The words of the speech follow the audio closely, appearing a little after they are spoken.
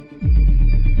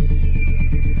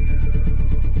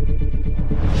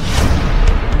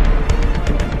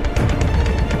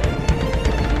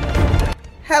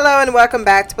Hello and welcome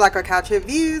back to Black Girl Couch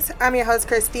Reviews. I'm your host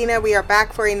Christina. We are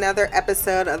back for another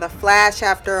episode of The Flash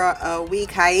after a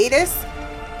week hiatus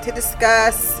to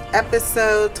discuss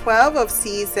episode 12 of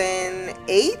season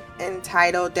 8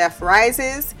 entitled Death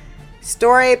Rises.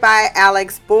 Story by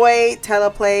Alex Boyd,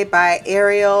 teleplay by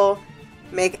Ariel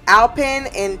McAlpin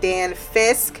and Dan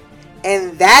Fisk.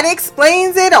 And that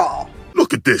explains it all.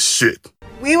 Look at this shit.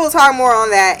 We will talk more on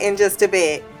that in just a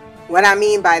bit. What I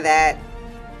mean by that,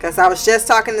 because I was just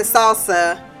talking to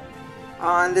Salsa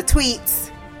on the tweets,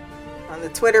 on the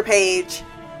Twitter page,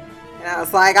 and I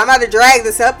was like, I'm about to drag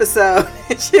this episode.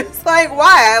 And she was like,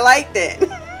 why? I liked it.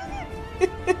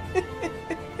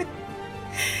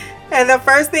 And the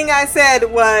first thing I said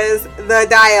was the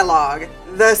dialogue,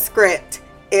 the script.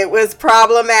 It was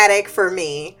problematic for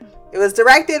me. It was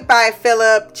directed by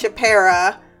Philip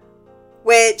Chapera,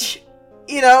 which,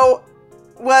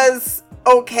 was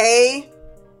okay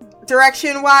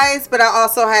direction-wise, but I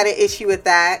also had an issue with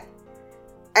that.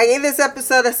 I gave this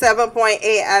episode a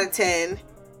 7.8 out of 10.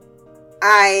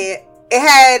 It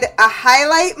had a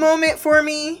highlight moment for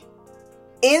me,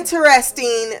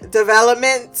 interesting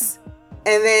developments,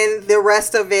 and then the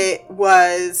rest of it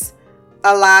was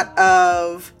a lot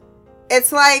of,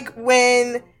 it's like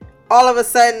when all of a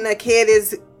sudden a kid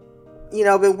is,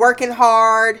 been working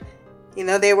hard.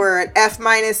 They were an F-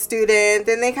 student,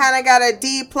 then they kind of got a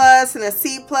D+ and a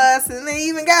C+, and they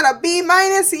even got a B-,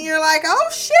 and you're like, oh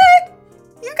shit,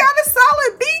 you got a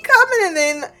solid B coming, and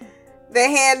then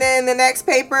they hand in the next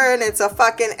paper and it's a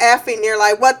fucking F, and you're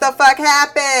like, what the fuck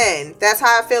happened? That's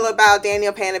how I feel about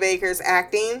Danielle Panabaker's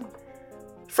acting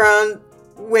from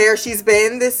where she's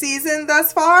been this season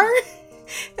thus far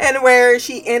and where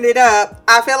she ended up.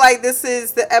 I feel like this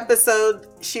is the episode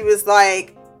she was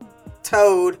like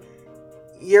told,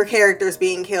 your character's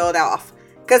being killed off.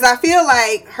 Because I feel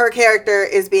like her character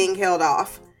is being killed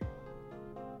off.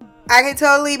 I could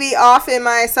totally be off in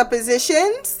my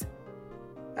suppositions.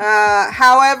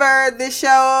 However, this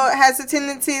show has a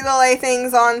tendency to lay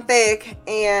things on thick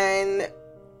and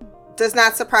does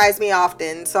not surprise me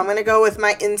often. So I'm going to go with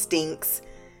my instincts.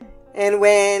 And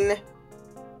when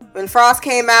Frost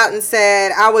came out and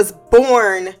said, I was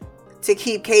born to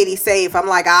keep Katie safe, I'm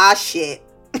like, ah, shit.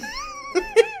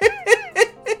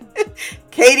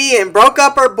 Katie and broke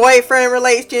up her boyfriend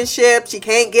relationship. She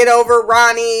can't get over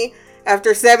Ronnie.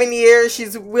 After 7 years,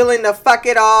 she's willing to fuck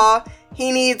it all.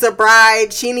 He needs a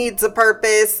bride. She needs a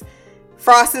purpose.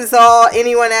 Frost is all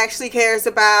anyone actually cares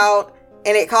about.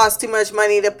 And it costs too much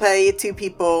money to pay two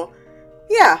people.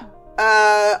 Yeah.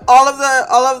 All of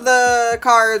the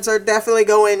cards are definitely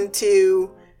going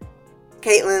to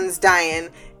Caitlyn's dying.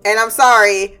 And I'm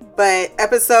sorry, but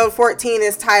episode 14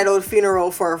 is titled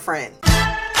Funeral for a Friend.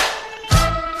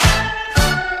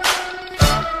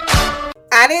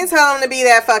 I didn't tell them to be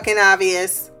that fucking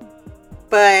obvious,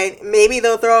 but maybe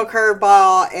they'll throw a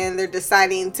curveball and they're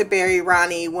deciding to bury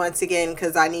Ronnie once again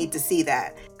because I need to see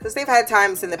that. Because they've had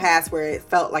times in the past where it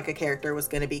felt like a character was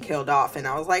going to be killed off and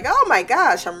I was like, oh my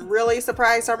gosh, I'm really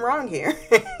surprised I'm wrong here.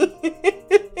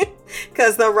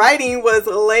 Because the writing was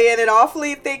laying it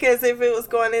awfully thick as if it was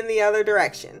going in the other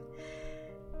direction.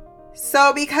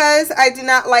 So because I do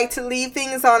not like to leave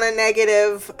things on a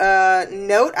negative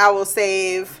note, I will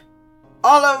save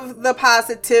all of the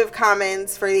positive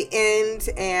comments for the end,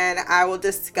 and I will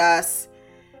discuss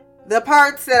the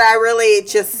parts that I really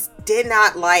just did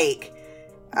not like.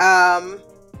 A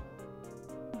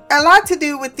lot to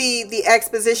do with the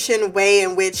exposition way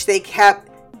in which they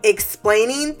kept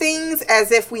explaining things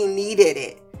as if we needed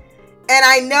it. And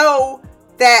I know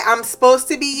that I'm supposed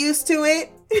to be used to it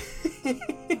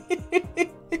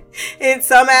in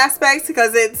some aspects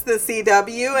because it's the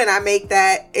CW and I make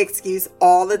that excuse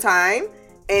all the time,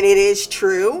 and it is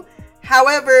true.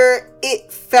 However,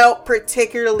 it felt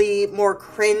particularly more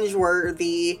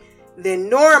cringeworthy than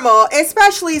normal,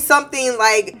 especially something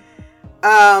like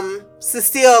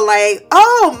Cecile, like,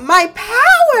 oh, my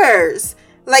powers,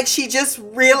 like she just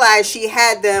realized she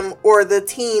had them, or the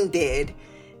team did.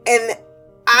 And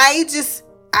I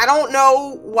don't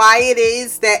know why it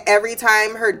is that every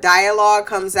time her dialogue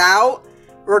comes out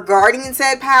regarding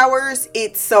said powers,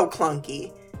 it's so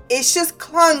clunky. It's just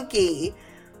clunky.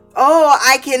 Oh,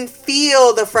 I can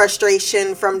feel the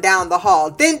frustration from down the hall.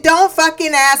 Then don't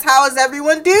fucking ask, how is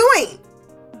everyone doing?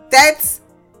 It's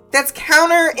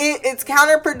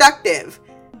counterproductive,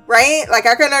 right? Like,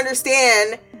 I can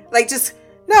understand, like, just,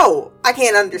 no, I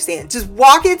can't understand. Just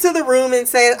walk into the room and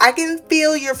say, I can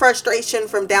feel your frustration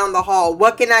from down the hall.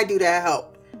 What can I do to help?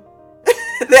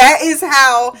 That is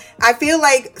how I feel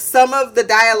like some of the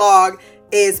dialogue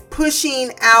is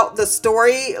pushing out the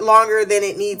story longer than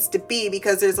it needs to be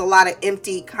because there's a lot of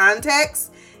empty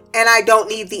context and I don't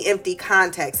need the empty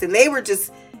context. And it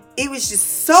was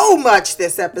just so much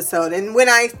this episode. And when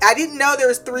I didn't know there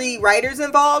was 3 writers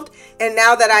involved, and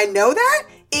now that I know that,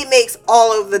 it makes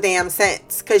all of the damn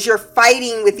sense, because you're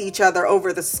fighting with each other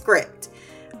over the script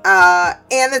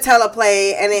and the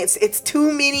teleplay, and it's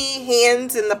too many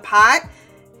hands in the pot.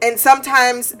 And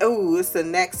sometimes, it's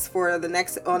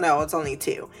it's only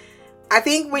 2. I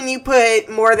think when you put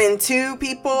more than 2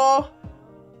 people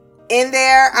in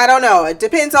there, I don't know, it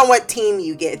depends on what team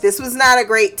you get. This was not a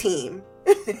great team.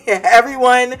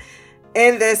 Everyone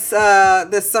in this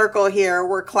circle here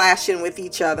were clashing with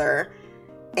each other,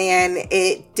 and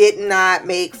it did not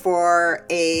make for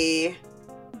a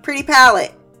pretty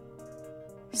palette.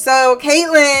 So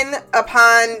Caitlin,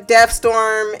 upon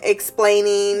Deathstorm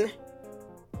explaining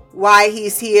why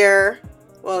he's here,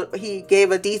 well, he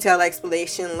gave a detailed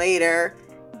explanation later.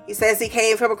 He says he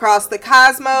came from across the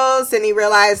cosmos and he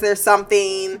realized there's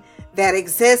something that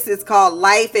exists. It's called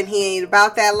life, and he ain't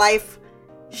about that life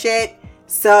shit.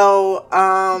 So,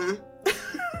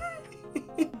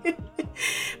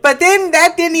 but then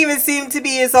that didn't even seem to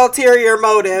be his ulterior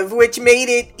motive, which made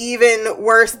it even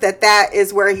worse that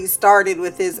is where he started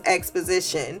with his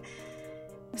exposition.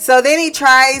 So then he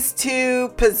tries to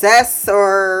possess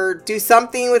or do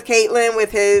something with Caitlin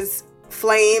with his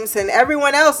flames, and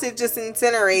everyone else it just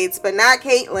incinerates, but not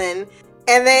Caitlin.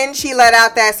 And then she let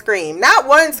out that scream. Not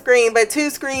 1 scream, but 2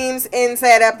 screams in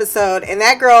said episode, and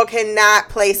that girl cannot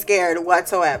play scared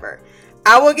whatsoever.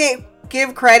 I will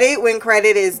give credit when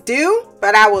credit is due,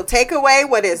 but I will take away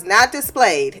what is not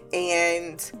displayed.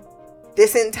 And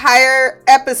this entire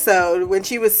episode, when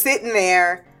she was sitting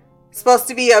there supposed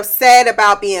to be upset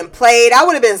about being played, I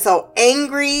would have been so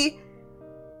angry.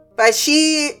 But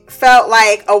she felt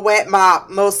like a wet mop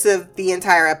most of the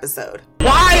entire episode.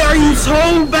 Why are you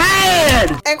so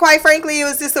bad? And quite frankly, it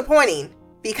was disappointing,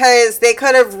 because they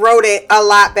could have wrote it a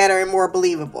lot better and more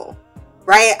believable,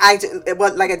 right?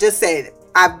 Like I just said,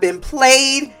 I've been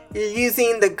played. You're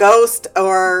using the ghost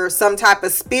or some type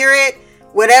of spirit,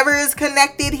 whatever is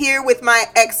connected here with my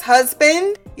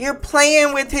ex-husband. You're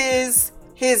playing with his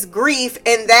grief,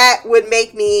 and that would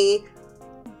make me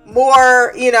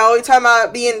more, you're talking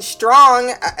about being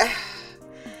strong.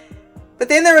 But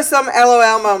then there were some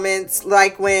LOL moments,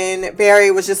 like when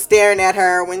Barry was just staring at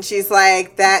her when she's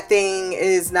like, that thing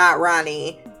is not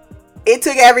Ronnie. It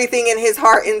took everything in his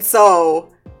heart and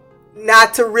soul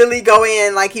not to really go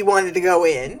in like he wanted to go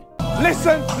in.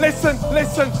 Listen.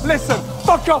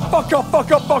 Fuck up.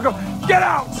 Get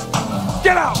out.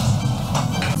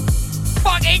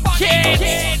 Fucking kids.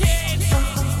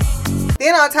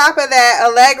 Then on top of that,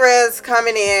 Allegra's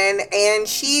coming in, and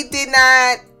she did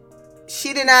not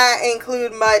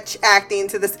include much acting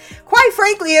to this. Quite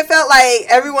frankly, it felt like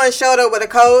everyone showed up with a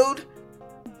code,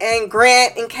 and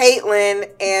Grant and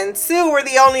Caitlin and Sue were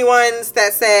the only ones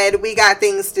that said, we got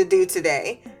things to do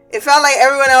today. It felt like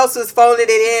everyone else was phoning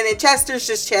it in, and Chester's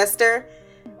just Chester.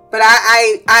 But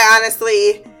I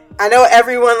honestly, I know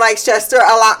everyone likes Chester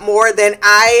a lot more than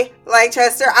I like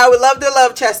Chester. I would love to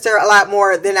love Chester a lot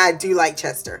more than I do like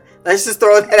Chester. Let's just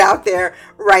throw that out there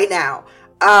right now.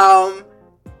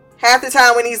 Half the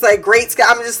time when he's like, great Scott,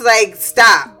 I'm just like,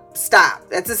 stop.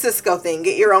 That's a Cisco thing.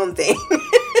 Get your own thing.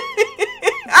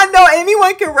 I know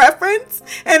anyone can reference,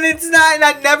 and it's not, and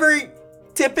I never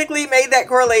typically made that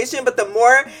correlation, but the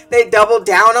more they double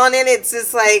down on it, it's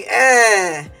just like,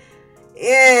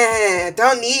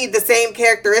 don't need the same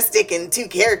characteristic in 2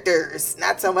 characters.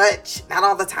 Not so much. Not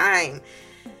all the time.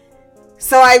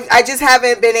 So I just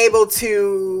haven't been able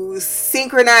to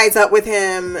synchronize up with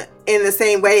him in the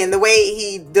same way. And the way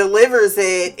he delivers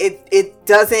it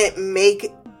doesn't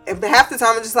make... Half the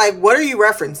time I'm just like, what are you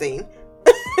referencing?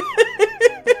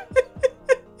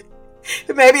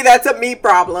 Maybe that's a me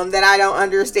problem, that I don't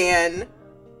understand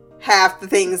half the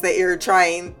things that you're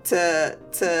trying to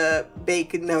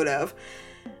make note of.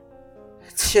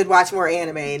 Should watch more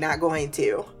anime, not going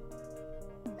to.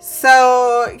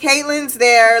 So Caitlin's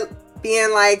there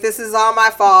being like, this is all my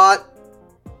fault.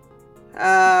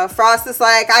 Frost is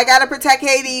like, I gotta protect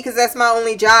Haiti because that's my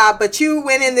only job, but you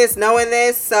went in this knowing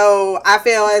this, so I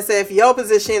feel as if your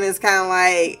position is kind of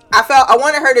like, I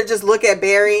wanted her to just look at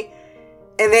Barry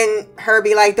and then her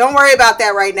be like, don't worry about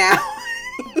that right now.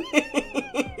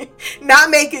 Not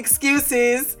make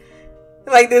excuses.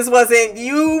 Like this wasn't,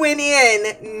 you went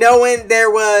in knowing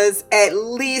there was at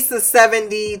least a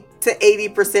 70 to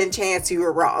 80% chance you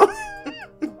were wrong.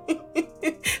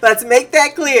 Let's make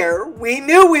that clear. We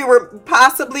knew we were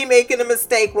possibly making a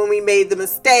mistake when we made the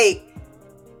mistake.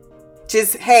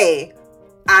 Just, hey,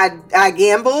 I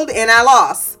gambled and I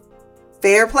lost.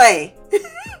 Fair play.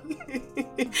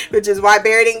 Which is why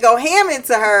Barry didn't go ham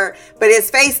into her, but his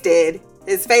face did.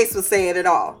 His face was saying it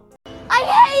all. I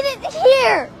hate it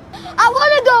here. I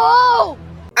want to go home.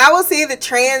 I will say the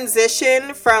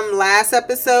transition from last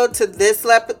episode to this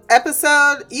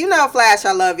episode, you know, Flash,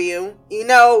 I love you. You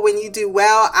know, when you do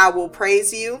well, I will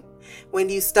praise you. When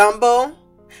you stumble,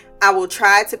 I will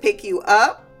try to pick you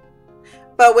up.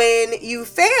 But when you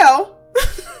fail,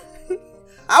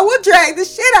 I will drag the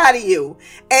shit out of you.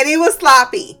 And it was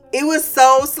sloppy. It was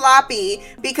so sloppy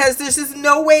because there's just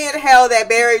no way in hell that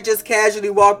Barry just casually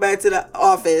walked back to the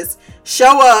office,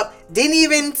 show up, didn't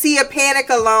even see a panic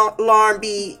alarm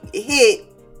be hit.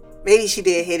 Maybe she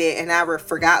did hit it and I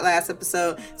forgot last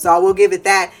episode, so I will give it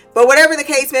that. But whatever the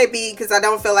case may be, because I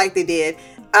don't feel like they did.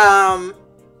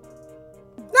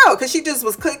 No, because she just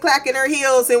was click-clacking her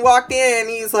heels and walked in and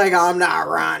he's like, I'm not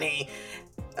Ronnie.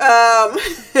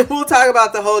 We'll talk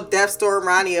about the whole Deathstorm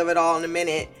Ronnie of it all in a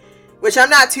minute, which I'm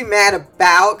not too mad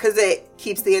about because it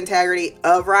keeps the integrity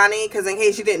of Ronnie. Because in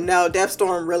case you didn't know,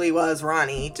 Deathstorm really was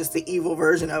Ronnie, just the evil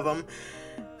version of him.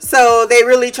 So they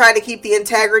really tried to keep the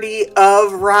integrity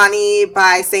of Ronnie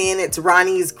by saying it's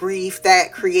Ronnie's grief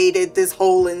that created this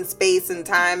hole in space and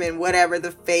time and whatever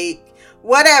the fake,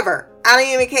 whatever. I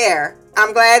don't even care.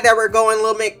 I'm glad that we're going a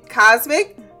little bit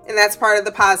cosmic, and that's part of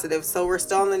the positive. So we're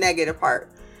still on the negative part.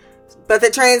 But the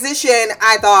transition,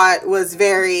 I thought, was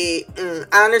very,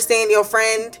 I understand your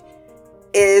friend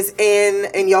is in,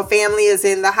 and your family is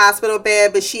in the hospital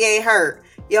bed, but she ain't hurt.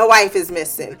 Your wife is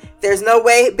missing. There's no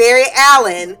way Barry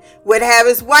Allen would have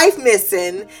his wife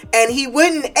missing, and he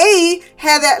wouldn't,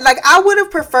 have that, like, I would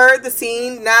have preferred the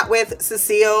scene not with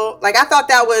Cecile. Like, I thought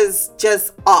that was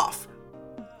just off.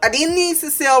 I didn't need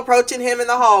Cecile approaching him in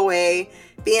the hallway,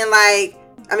 being like,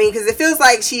 I mean, because it feels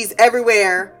like she's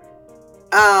everywhere,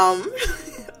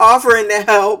 offering to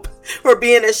help or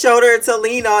being a shoulder to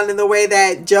lean on in the way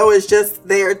that Joe is just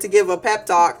there to give a pep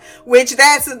talk, which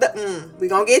that's we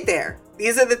gonna get there.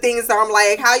 These are the things that I'm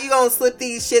like, how you gonna slip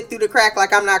these shit through the crack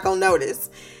like I'm not gonna notice?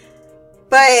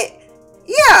 But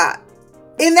yeah,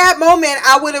 in that moment,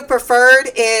 I would have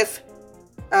preferred if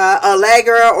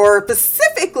Allegra or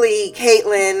specifically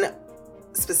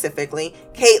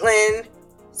Caitlin,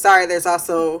 sorry, there's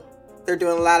also, they're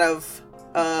doing a lot of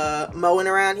mowing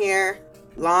around here,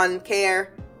 lawn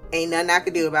care, ain't nothing I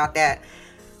could do about that.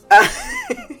 I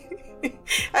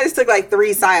just took like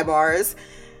 3 sidebars.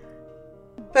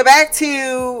 But back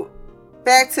to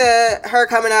her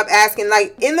coming up asking,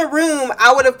 like, in the room,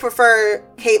 I would have preferred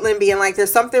Caitlin being like,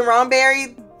 there's something wrong,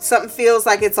 Barry? Something feels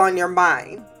like it's on your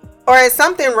mind. Or is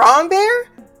something wrong, Bear?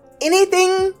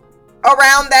 Anything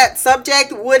around that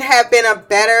subject would have been a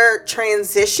better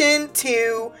transition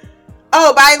to,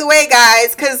 oh, by the way,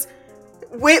 guys, because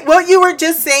what you were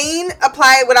just saying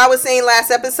applied what I was saying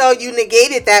last episode. You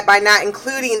negated that by not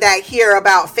including that here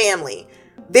about family.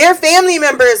 Their family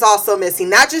member is also missing,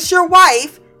 not just your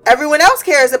wife. Everyone else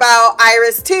cares about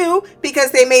Iris too,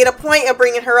 because they made a point of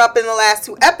bringing her up in the last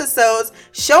 2 episodes,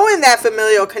 showing that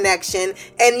familial connection,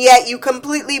 and yet you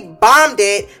completely bombed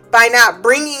it by not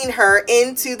bringing her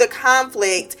into the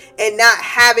conflict and not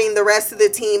having the rest of the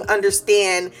team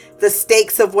understand the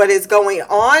stakes of what is going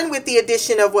on with the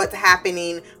addition of what's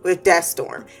happening with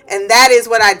Deathstorm. And that is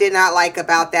what I did not like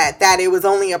about that it was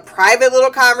only a private little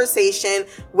conversation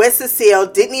with Cecile.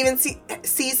 Didn't even see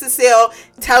Cecile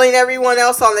telling everyone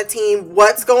else on the team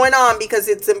what's going on, because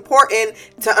it's important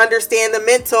to understand the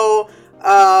mental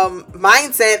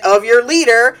mindset of your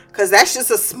leader, because that's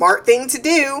just a smart thing to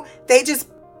do. They just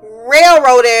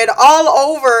railroaded all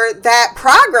over that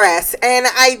progress, and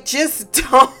I just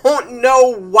don't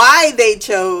know why they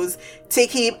chose to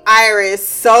keep Iris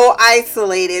so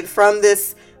isolated from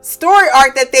this story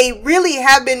arc that they really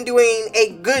have been doing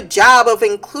a good job of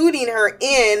including her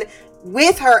in,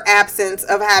 with her absence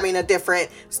of having a different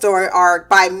story arc,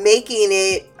 by making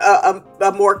it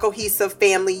a more cohesive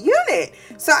family unit.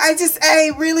 So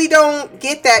I really don't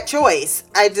get that choice.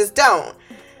 I just don't.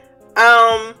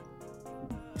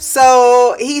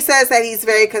 So he says that he's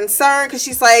very concerned because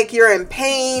she's like, you're in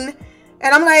pain.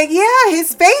 And I'm like, yeah,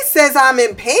 his face says I'm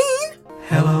in pain.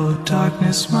 Hello,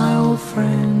 darkness, my old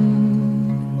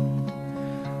friend.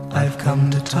 I've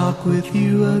come to talk with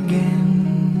you again.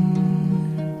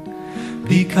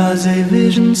 Because a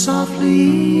vision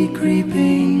softly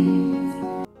creeping.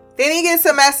 Then he gets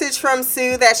a message from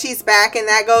Sue that she's back, and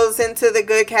that goes into the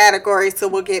good category, so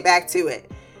we'll get back to it.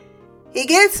 He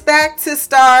gets back to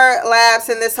Star Labs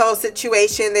in this whole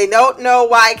situation. They don't know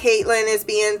why Caitlin is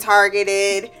being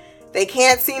targeted. They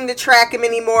can't seem to track him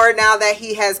anymore now that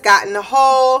he has gotten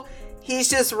whole. He's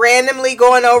just randomly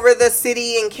going over the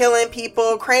city and killing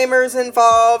people. Kramer's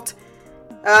involved.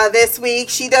 This week,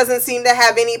 she doesn't seem to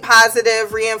have any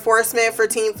positive reinforcement for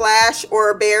Team Flash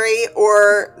or Barry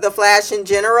or the Flash in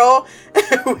general,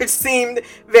 which seemed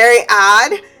very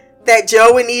odd that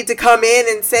Joe would need to come in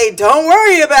and say, don't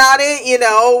worry about it. You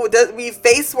know, we've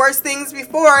faced worse things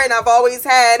before, and I've always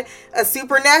had a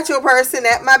supernatural person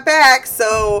at my back,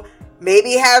 so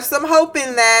maybe have some hope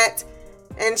in that.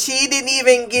 And she didn't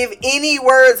even give any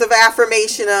words of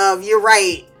affirmation of, you're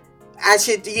right. I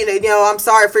should, I'm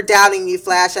sorry for doubting you,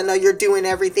 Flash. I know you're doing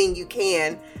everything you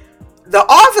can. The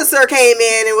officer came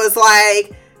in and was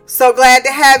like, so glad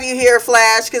to have you here,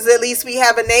 Flash, because at least we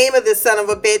have a name of this son of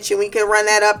a bitch and we can run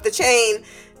that up the chain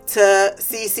to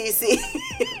CCC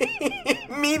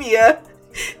Media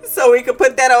so we can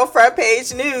put that on front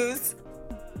page news.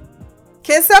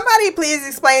 Can somebody please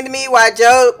explain to me why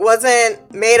Joe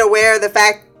wasn't made aware of the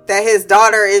fact that his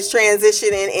daughter is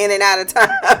transitioning in and out of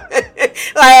time?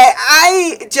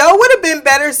 Joe would have been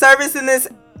better service in this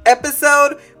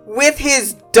episode with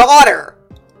his daughter.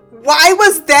 Why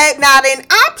was that not an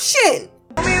option?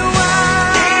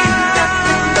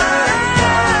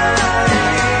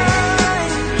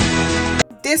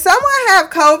 Did someone have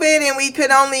COVID and we could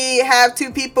only have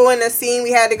 2 people in the scene?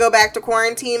 We had to go back to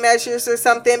quarantine measures or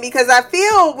something? Because I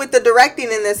feel with the directing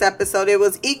in this episode, it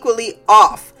was equally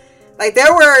off. Like,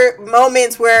 there were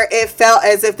moments where it felt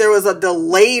as if there was a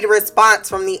delayed response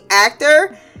from the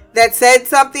actor that said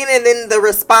something and then the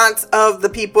response of the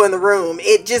people in the room.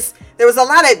 There was a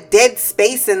lot of dead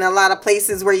space in a lot of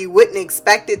places where you wouldn't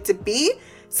expect it to be.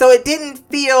 So it didn't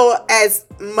feel as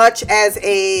much as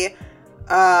a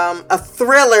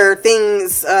thriller,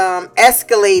 things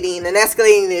escalating, an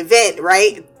escalating event,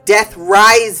 right? Death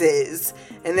rises.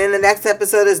 And then the next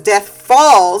episode is Death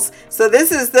Falls. So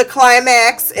this is the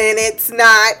climax, and it's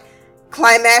not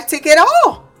climactic at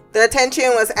all. The attention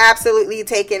was absolutely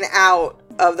taken out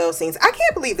of those things. I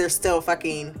can't believe they're still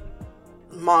fucking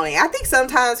mauling. I think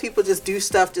sometimes people just do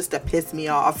stuff just to piss me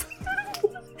off.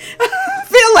 I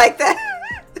feel like that.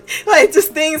 Like,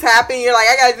 just things happen. You're like,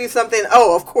 I gotta do something.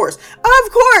 Oh, of course.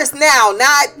 Of course. Now,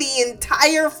 not the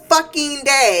entire fucking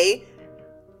day.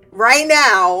 Right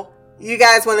now, you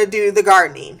guys want to do the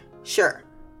gardening. Sure.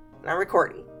 Not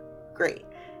recording. Great.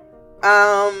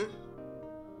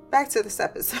 Back to this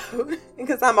episode.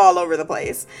 Because I'm all over the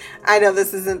place. I know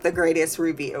this isn't the greatest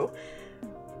review.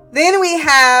 Then we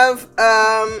have,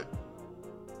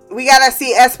 we gotta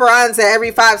see Esperanza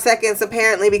every 5 seconds,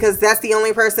 apparently, because that's the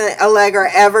only person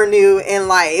Allegra ever knew in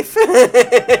life.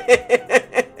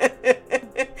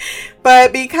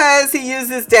 But because he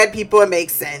uses dead people, it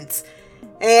makes sense.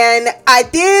 And I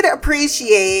did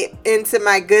appreciate, into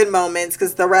my good moments,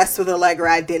 because the rest with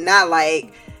Allegra I did not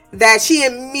like, that she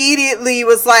immediately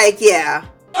was like, yeah.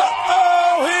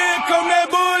 Oh, here come that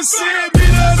bullshit. Beat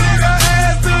a nigga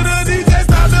ass to the DJ,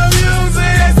 stop the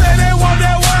music. Say they want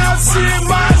that wild shit,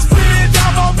 my spit,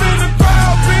 I'm up in the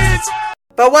crowd, bitch.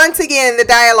 But once again, the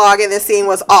dialogue in this scene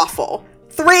was awful.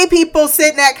 3 people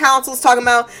sitting at councils talking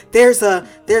about, there's a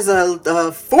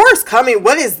force coming.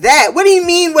 What is that? What do you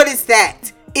mean, what is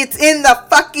that? It's in the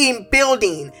fucking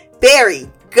building. Barry,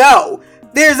 go.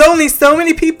 There's only so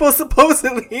many people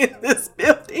supposedly in this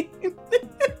building. It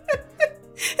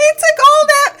took all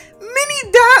that many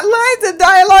lines of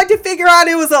dialogue to figure out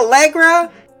it was Allegra.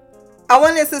 I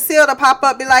wanted Cecile to pop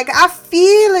up and be like, I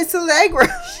feel it's Allegra.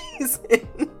 She's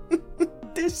in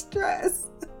distress.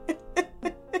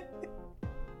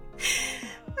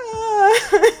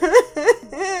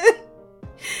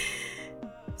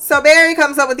 So Barry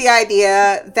comes up with the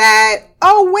idea that,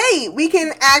 oh wait, we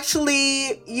can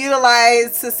actually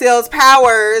utilize Cecile's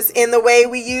powers in the way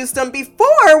we used them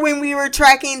before when we were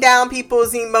tracking down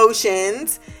people's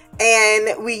emotions,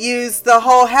 and we used the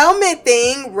whole helmet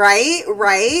thing, right?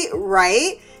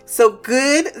 So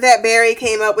good that Barry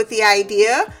came up with the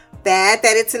idea. Bad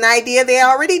that it's an idea they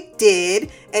already did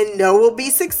and know will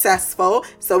be successful.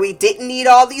 So we didn't need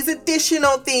all these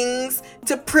additional things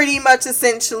to pretty much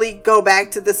essentially go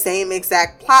back to the same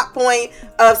exact plot point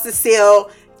of Cecile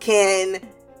can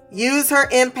use her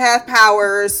empath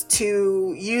powers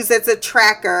to use as a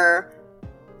tracker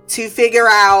to figure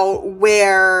out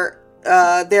where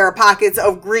there are pockets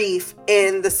of grief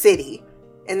in the city.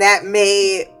 And that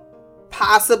may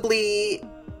possibly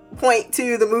point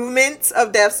to the movements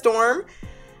of Deathstorm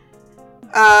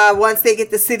once they get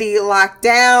the city locked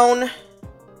down.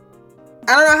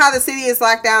 I don't know how the city is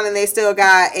locked down and they still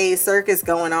got a circus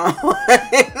going on.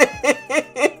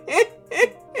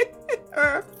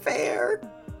 Or a fair.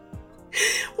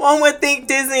 One would think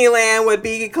Disneyland would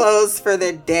be closed for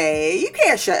the day. You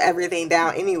can't shut everything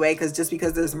down anyway, because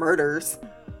there's murders.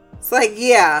 It's like,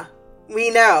 yeah, we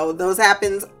know those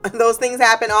things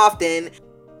happen often.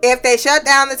 if they shut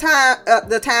down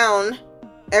the town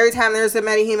every time there's a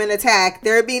metahuman attack,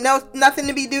 there'd be nothing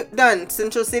to be done.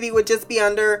 Central City would just be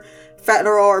under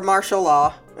federal or martial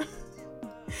law.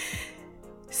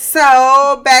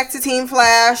 So back to Team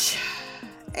Flash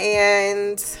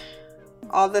and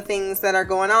all the things that are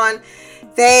going on.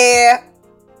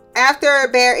 After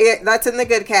Barry, that's in the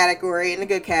good category.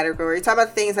 Talk about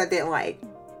the things I didn't like.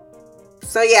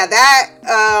 So yeah, that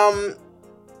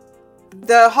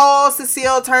the whole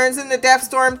Cecile turns into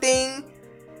Deathstorm thing.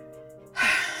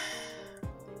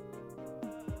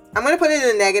 I'm going to put it in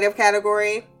the negative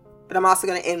category, but I'm also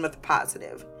going to end with a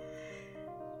positive.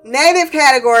 Negative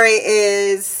category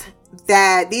is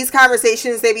that these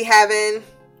conversations they be having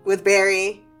with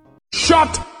Barry.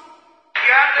 Shut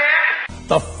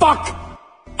the fuck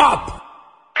up.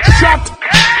 Shut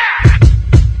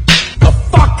the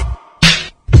fuck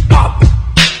up.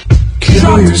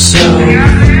 Kill yourself.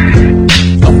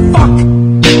 The fuck.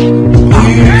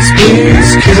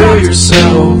 Please kill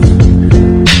yourself.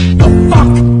 The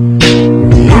fuck.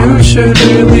 You should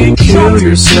really kill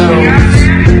yourself.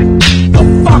 The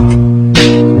fuck.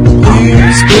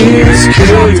 Please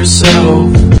kill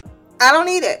yourself. I don't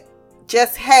need it.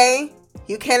 Just, hey,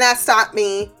 you cannot stop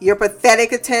me. Your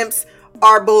pathetic attempts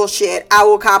are bullshit. I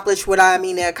will accomplish what I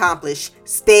mean to accomplish.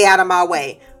 Stay out of my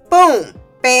way. Boom.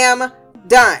 Bam.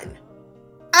 Done.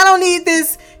 I don't need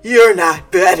this. You're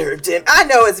not better than. I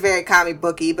know it's very comic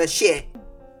booky, but shit.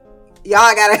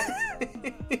 Y'all gotta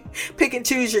pick and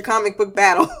choose your comic book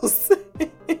battles.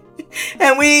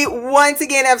 And we once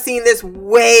again have seen this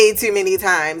way too many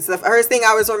times. The first thing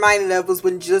I was reminded of was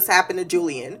when just happened to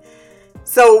Julian.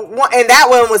 So, and that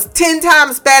one was 10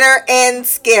 times better and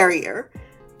scarier.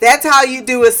 That's how you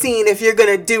do a scene if you're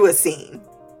going to do a scene,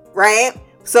 right?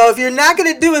 So if you're not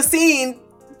going to do a scene,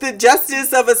 the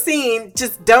justice of a scene,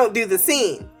 just don't do the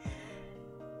scene.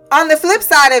 On the flip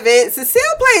side of it, Cecile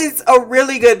plays a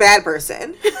really good bad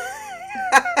person.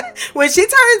 When she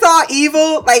turns all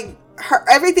evil, like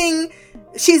everything,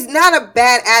 she's not a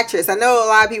bad actress. I know a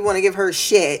lot of people want to give her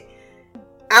shit.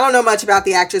 I don't know much about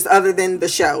the actress other than the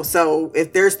show. So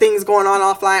if there's things going on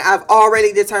offline, I've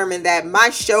already determined that my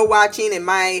show watching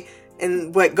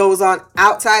and what goes on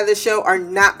outside the show are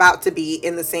not about to be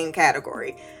in the same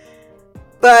category.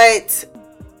 But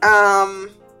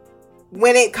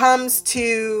when it comes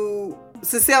to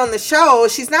Cecile in the show,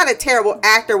 she's not a terrible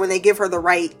actor when they give her the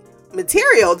right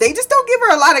material. They just don't give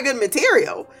her a lot of good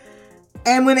material.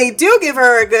 And when they do give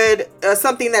her a good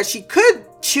something that she could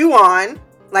chew on,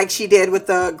 like she did with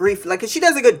the grief, like she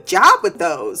does a good job with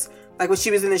those. Like when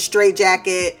she was in a Strait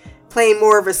Jacket, playing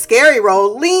more of a scary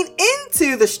role, lean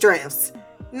into the strengths,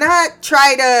 not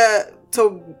try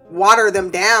to water them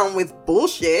down with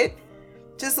bullshit.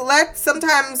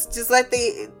 Sometimes let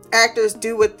the actors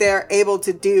do what they're able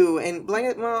to do, and blame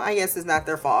it. Well, I guess it's not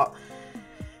their fault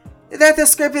that the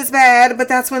script is bad, but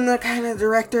that's when the kind of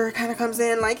director kind of comes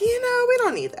in, like, we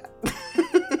don't need that.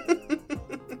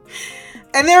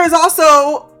 And there is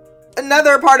also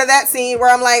another part of that scene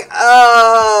where I'm like,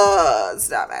 it's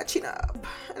not matching up,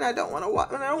 and I don't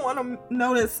want to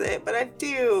notice it, but I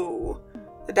do.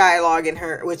 The dialogue in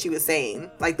what she was saying,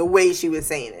 like the way she was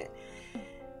saying it.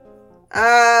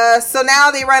 So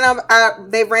now they ran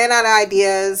out of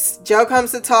ideas. Joe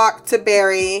comes to talk to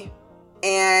Barry,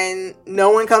 and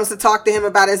no one comes to talk to him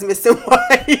about his missing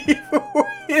wife or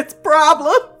his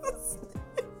problems.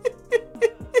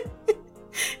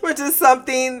 Which is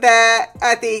something that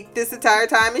I think this entire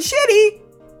time is shitty,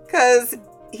 because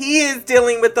he is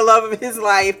dealing with the love of his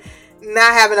life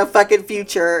not having a fucking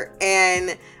future.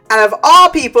 And out of all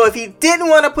people, if he didn't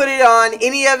want to put it on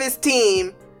any of his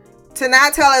team, to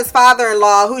not tell his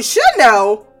father-in-law, who should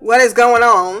know what is going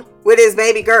on with his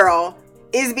baby girl,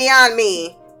 is beyond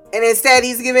me. And instead,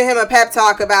 he's giving him a pep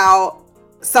talk about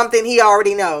something he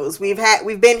already knows. We've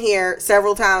been here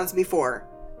several times before.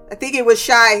 I think it was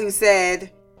Shy who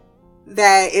said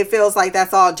that it feels like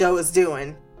that's all Joe is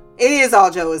doing. It is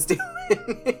all Joe is doing.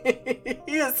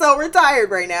 He is so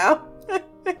retired right now.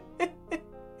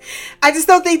 I just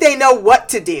don't think they know what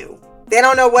to do. They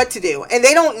don't know what to do. And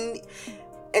they don't...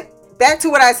 And back to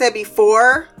what I said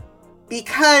before,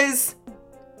 because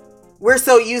we're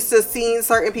so used to seeing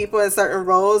certain people in certain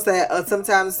roles that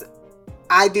sometimes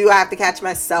I have to catch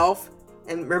myself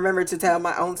and remember to tell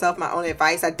my own self my own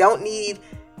advice. I don't need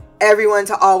everyone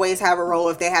to always have a role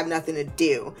if they have nothing to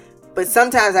do. But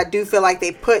sometimes I do feel like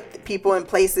they put people in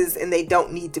places and they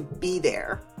don't need to be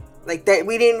there. Like that,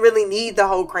 we didn't really need the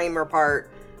whole Kramer part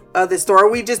of the story.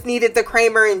 We just needed the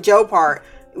Kramer and Joe part.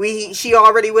 She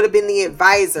already would have been the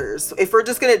advisors. If we're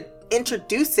just going to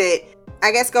introduce it,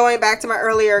 I guess going back to my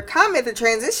earlier comment, the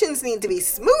transitions need to be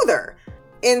smoother.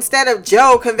 instead of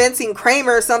Joe convincing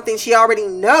Kramer something she already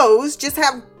knows, just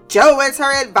have Joe as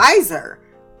her advisor.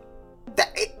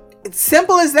 It's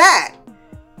simple as that.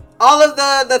 All of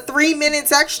the 3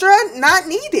 minutes extra, not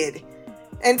needed.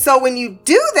 And so when you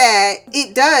do that,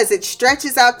 it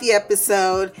stretches out the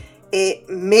episode. It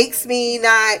makes me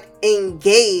not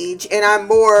engage, and I'm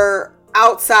more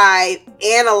outside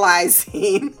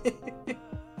analyzing.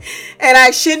 And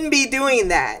I shouldn't be doing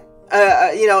that.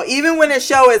 Even when a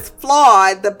show is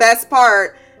flawed, the best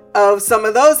part of some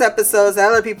of those episodes,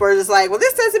 other people are just like, well,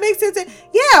 this doesn't make sense.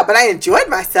 Yeah, but I enjoyed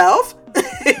myself.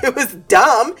 It was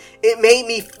dumb. It made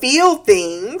me feel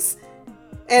things,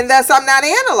 and thus I'm not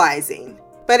analyzing.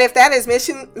 But if that is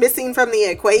missing from the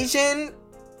equation,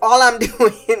 all I'm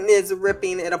doing is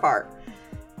ripping it apart.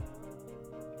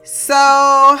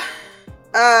 So,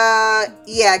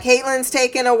 Caitlin's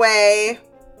taken away,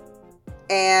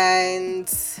 and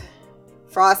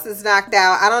Frost is knocked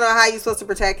out. I don't know how you're supposed to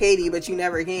protect Katie, but you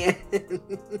never can.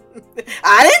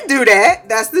 I didn't do that.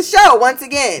 That's the show, once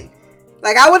again.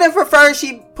 Like, I would have preferred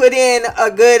she put in a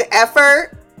good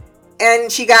effort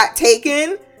and she got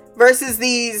taken versus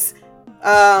these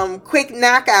quick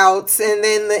knockouts and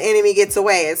then the enemy gets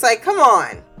away. It's like, come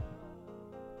on.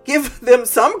 Give them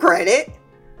some credit.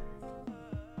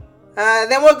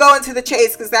 Then we'll go into the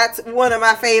chase because that's one of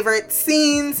my favorite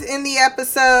scenes in the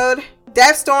episode.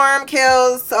 Deathstorm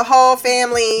kills a whole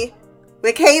family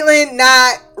with Caitlin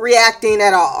not reacting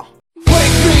at all. Wake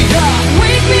me up.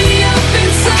 Wake me up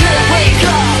inside. Wake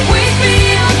up. Wake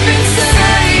me up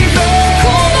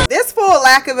inside. This full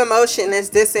lack of emotion is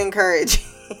disencouraging.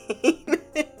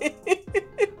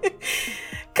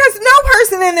 Because no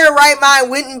person in their right mind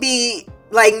wouldn't be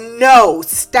like, no,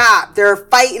 stop. They're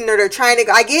fighting or they're trying to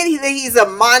go. I get that he's a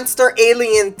monster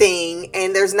alien thing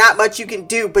and there's not much you can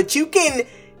do, but you can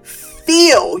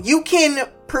feel, you can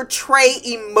portray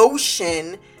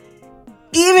emotion,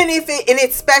 even if it, and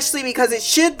especially because it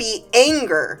should be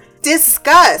anger,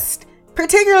 disgust,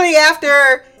 particularly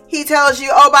after he tells you,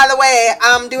 oh, by the way,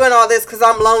 I'm doing all this because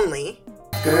I'm lonely.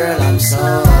 Girl, I'm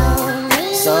so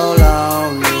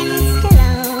lonely,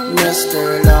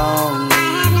 Mr. Lonely.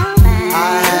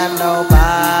 I have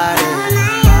nobody to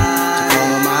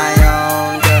call my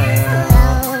own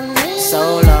girl. So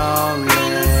lonely,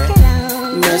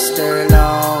 Mr.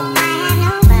 Lonely.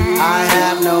 I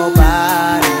have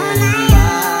nobody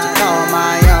to call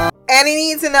my own. And he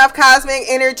needs enough cosmic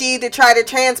energy to try to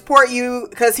transport you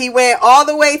because he went all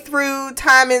the way through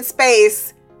time and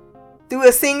space through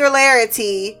a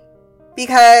singularity,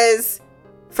 because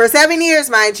for 7 years,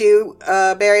 mind you,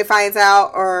 Barry finds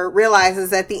out or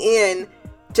realizes at the end,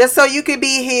 just so you could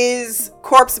be his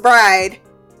corpse bride,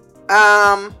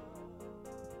 and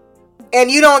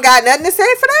you don't got nothing to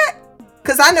say for that?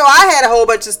 Because I know I had a whole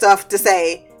bunch of stuff to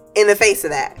say in the face of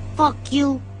that. Fuck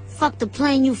you. Fuck the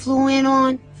plane you flew in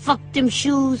on. Fuck them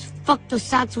shoes. Fuck the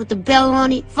socks with the bell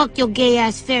on it. Fuck your gay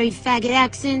ass fairy faggot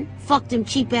accent. Fuck them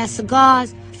cheap ass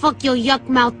cigars. Fuck your yuck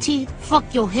mouth teeth.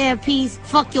 Fuck your hairpiece.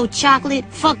 Fuck your chocolate.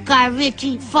 Fuck Guy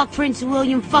Ritchie. Fuck Prince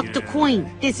William. Fuck the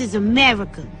Queen. This is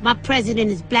America. My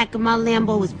president is black and my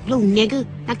Lambo is blue, nigga.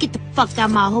 Now get the fuck out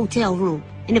of my hotel room.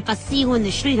 And if I see you in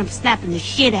the street, I'm slapping the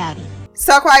shit out of you.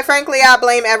 So quite frankly, I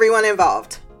blame everyone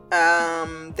involved.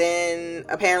 Then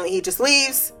apparently he just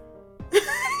leaves.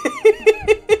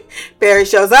 Barry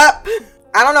shows up.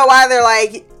 I don't know why they're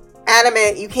like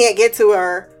adamant you can't get to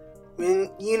her.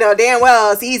 You know damn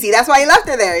well it's easy. That's why he left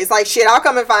her there. He's like, shit, I'll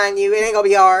come and find you. It ain't gonna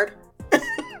be hard.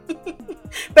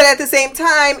 But at the same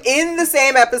time, in the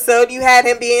same episode, you had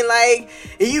him being like,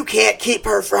 you can't keep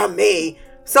her from me.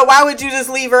 So why would you just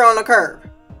leave her on the curb?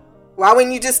 Why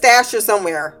wouldn't you just stash her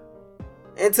somewhere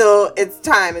until it's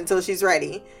time, until she's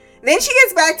ready? Then she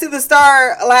gets back to the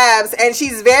Star Labs and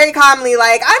she's very calmly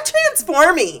like, I'm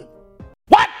transforming.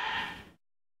 What?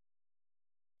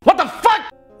 What the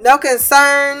fuck? No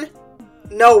concern.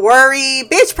 No worry.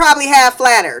 Bitch probably half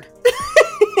flattered.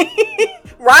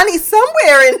 Ronnie's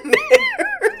somewhere in there.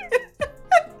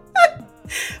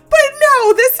 But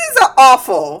no, this is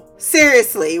awful.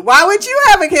 Seriously. Why would you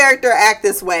have a character act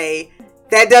this way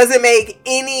that doesn't make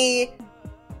any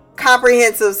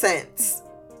comprehensive sense?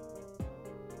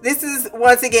 This is,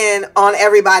 once again, on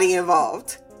everybody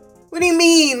involved. What do you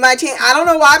mean? I don't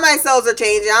know why my cells are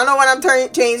changing. I don't know what I'm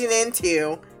changing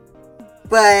into.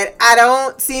 But I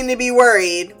don't seem to be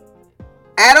worried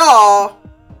at all.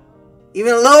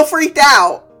 Even a little freaked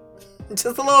out.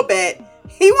 Just a little bit.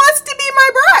 He wants to be my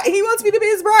bride. He wants me to be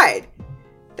his bride.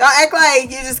 Don't act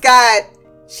like you just got...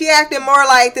 She acted more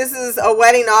like this is a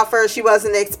wedding offer she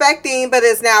wasn't expecting, but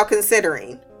is now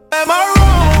considering. Am I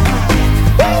wrong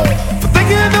for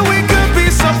thinking that we could be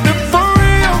something for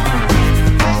real?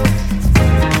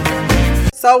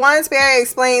 So once Barry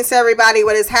explains to everybody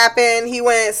what has happened, he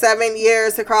went 7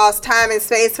 years across time and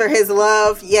space for his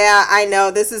love. Yeah, I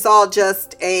know. This is all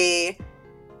just a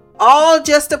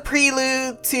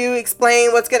prelude to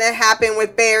explain what's going to happen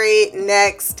with Barry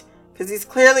next. Because he's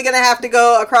clearly going to have to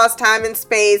go across time and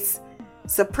space.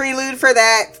 It's a prelude for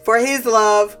that, for his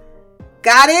love.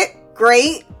 Got it?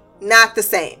 Great. Not the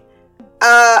same.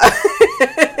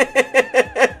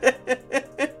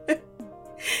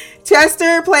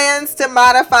 Chester plans to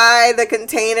modify the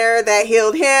container that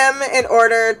healed him in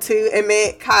order to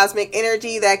emit cosmic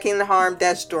energy that can harm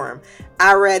Deathstorm.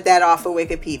 I read that off of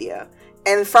Wikipedia.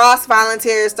 And Frost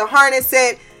volunteers to harness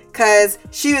it because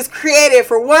she was created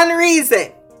for one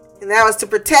reason, and that was to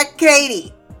protect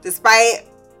Katie. Despite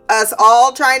us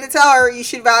all trying to tell her you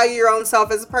should value your own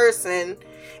self as a person.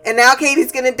 And now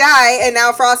Katie's going to die, and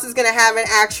now Frost is going to have an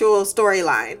actual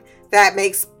storyline that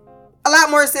makes a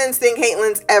lot more sense than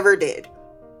Caitlin's ever did.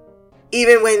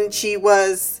 Even when she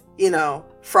was,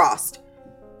 Frost.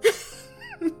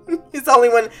 It's only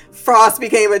when Frost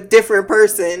became a different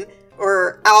person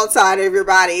or outside of your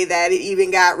body that it even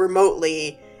got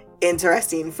remotely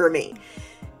interesting for me.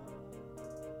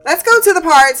 Let's go to the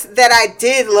parts that I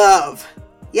did love.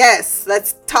 Yes,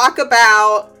 let's talk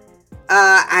about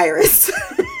Iris.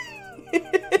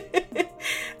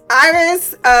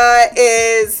 Iris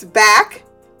is back.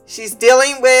 She's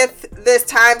dealing with this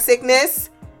time sickness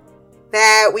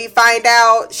that we find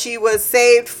out she was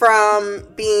saved from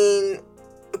being...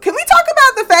 Can we talk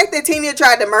about the fact that Tina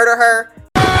tried to murder her?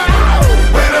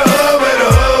 Where the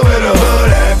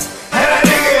hood at? Had a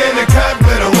nigga in the cut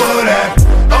with a wood at.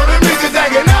 On the niggas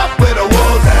hanging up with a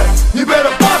wolf at. You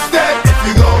better bust that if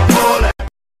you gon' pull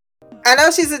that. I know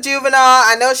she's a juvenile.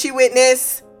 I know she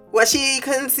witnessed what she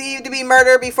conceived to be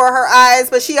murder before her eyes,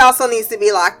 but she also needs to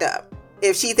be locked up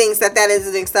if she thinks that is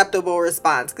an acceptable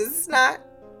response, because it's not.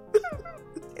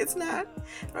 It's not.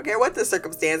 I don't care what the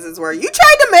circumstances were. You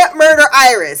tried to murder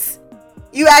Iris.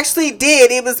 You actually did.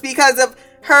 It was because of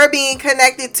her being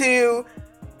connected to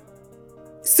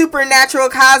supernatural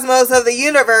cosmos of the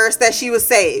universe that she was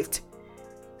saved.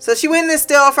 So she went into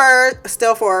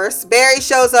Still Force. Barry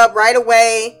shows up right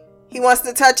away. He wants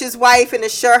to touch his wife and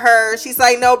assure her. She's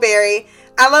like, no, Barry.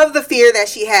 I love the fear that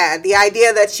she had. The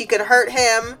idea that she could hurt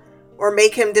him or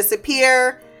make him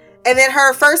disappear. And then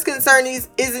her first concern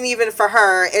isn't even for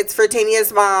her. It's for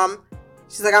Tania's mom.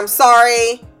 She's like, I'm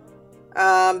sorry.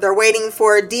 They're waiting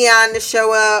for Dion to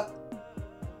show up.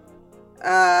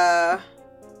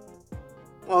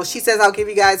 Well, she says, I'll give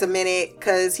you guys a minute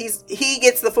because he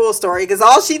gets the full story, because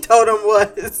all she told him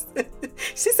was,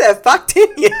 she said, fuck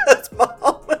Tania's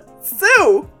mom.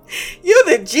 Sue, you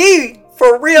the G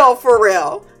for real, for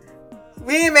real.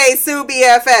 We made Sue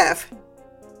BFF.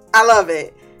 I love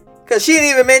it. Because she didn't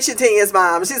even mention Tania's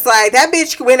mom. She's like, that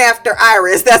bitch went after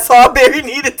Iris. That's all Barry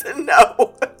needed to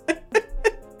know.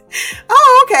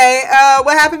 Oh, okay.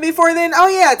 What happened before then? Oh,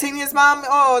 yeah, Tania's mom.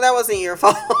 Oh, that wasn't your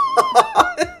fault.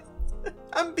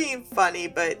 I'm being funny,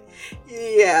 but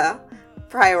yeah.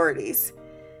 Priorities.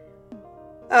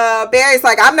 Barry's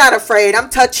like, I'm not afraid. I'm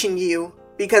touching you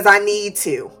because I need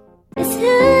to. It's who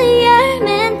you're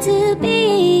meant to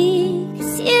be,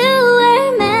 'cause you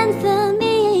were meant for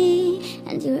me,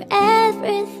 and you're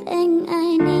everything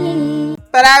I need.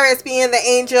 But Iris, being the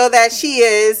angel that she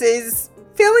is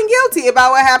feeling guilty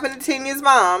about what happened to Tania's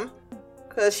mom,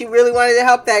 because she really wanted to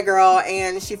help that girl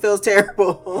and she feels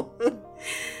terrible.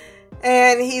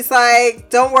 And he's like,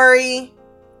 don't worry,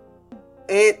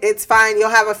 it's fine, you'll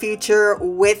have a future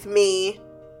with me.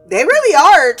 They really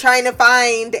are trying to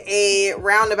find a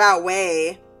roundabout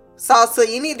way. Salsa,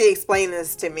 you need to explain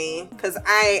this to me, because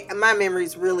my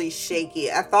memory's really shaky.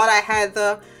 I thought I had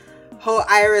the whole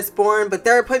Iris Born, but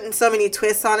they're putting so many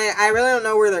twists on it. I really don't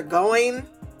know where they're going,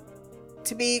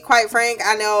 to be quite frank.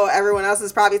 I know everyone else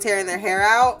is probably tearing their hair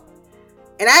out,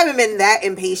 and I haven't been that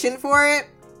impatient for it,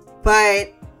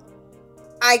 but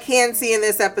I can see in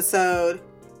this episode,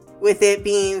 with it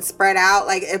being spread out,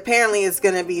 like apparently it's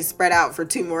going to be spread out for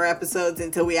 2 more episodes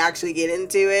until we actually get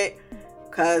into it,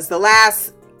 because the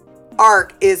last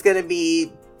arc is going to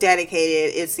be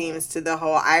dedicated, it seems, to the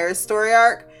whole Iris story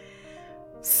arc.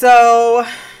 So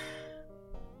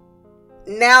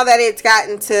now that it's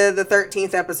gotten to the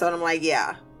 13th episode, I'm like,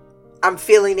 yeah, I'm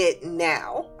feeling it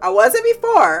now. I wasn't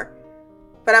before,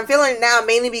 but I'm feeling it now,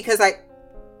 mainly because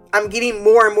I'm getting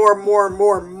more and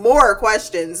more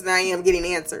questions than I am getting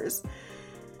answers.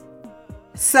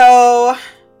 So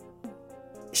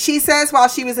she says while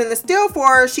she was in the Still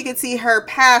Force, she could see her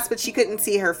past, but she couldn't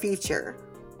see her future.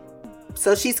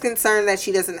 So she's concerned that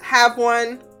she doesn't have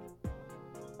one.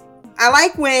 I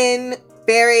like when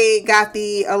Barry got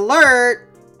the alert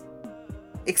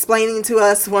explaining to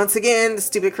us once again the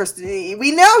stupid Kristen.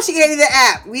 We know she gave you the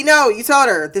app. We know you told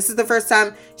her this is the first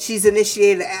time she's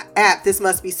initiated the app. This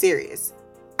must be serious.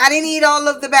 I didn't need all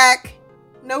of the back.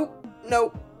 Nope.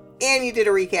 And you did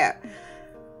a recap.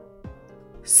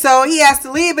 So he has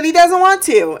to leave, but he doesn't want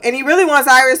to. And he really wants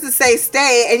Iris to say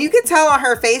stay. And you can tell on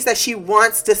her face that she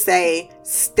wants to say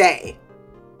stay.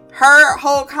 Her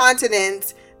whole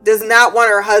continent does not want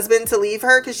her husband to leave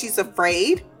her because she's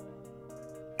afraid.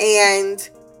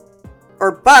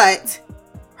 But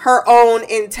her own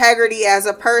integrity as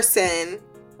a person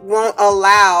won't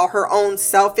allow her own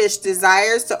selfish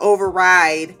desires to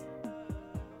override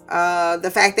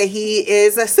the fact that he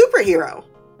is a superhero.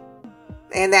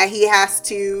 And that he has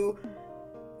to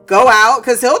go out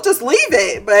because he'll just leave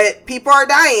it. But people are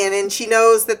dying and she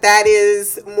knows that that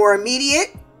is more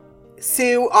immediate.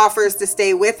 Sue offers to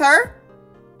stay with her.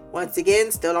 Once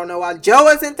again, still don't know why Joe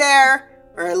wasn't there.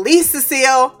 Or at least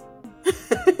Cecile.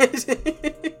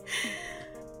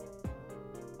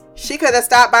 She could have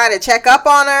stopped by to check up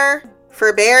on her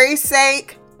for Barry's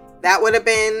sake. That would have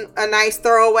been a nice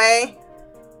throwaway.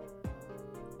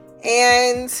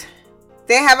 And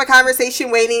they have a conversation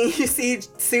waiting. You see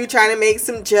Sue trying to make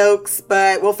some jokes.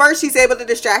 But, well, first she's able to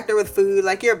distract her with food.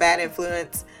 Like, you're a bad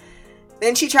influence.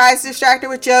 Then she tries to distract her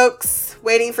with jokes.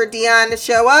 Waiting for Dion to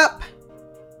show up.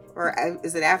 Or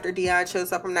is it after Dion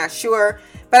shows up? I'm not sure.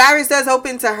 But Iris does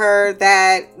open to her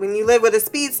that when you live with a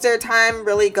speedster, time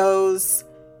really goes...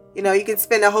 You know, you can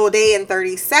spend a whole day in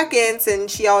 30 seconds. And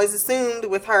she always assumed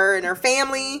with her and her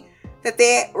family that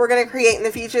they were going to create in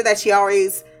the future that she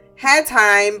always had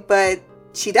time. But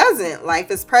she doesn't. Life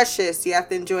is precious. You have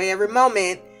to enjoy every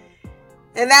moment.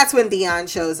 And that's when Dion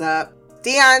shows up.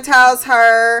 Dion tells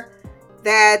her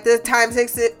that the time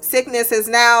sickness has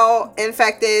now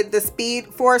infected the speed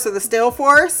force or the still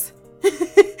force.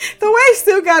 The way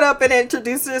Sue got up and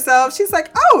introduced herself, she's like,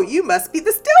 oh, you must be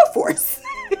the still force.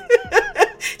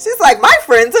 She's like, my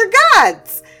friends are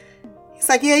gods. He's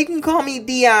like, yeah, you can call me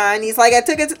Dion. He's like, I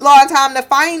took a long time to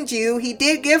find you. He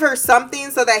did give her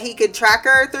something so that he could track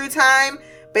her through time,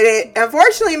 but it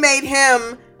unfortunately made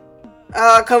him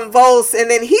convulse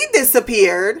and then he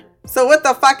disappeared. So what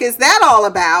the fuck is that all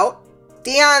about?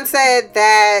 Dion said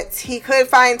that he could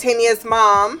find Tanya's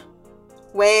mom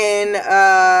when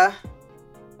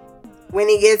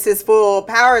he gets his full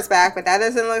powers back, but that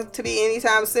doesn't look to be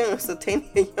anytime soon. So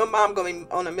Tanya, your mom gonna be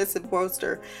on a missing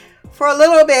poster for a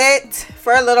little bit.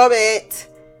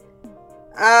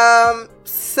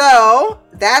 So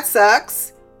that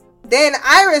sucks. Then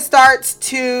Iris starts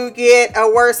to get a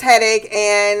worse headache,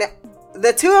 and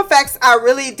the two effects I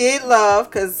really did love,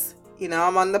 because, you know,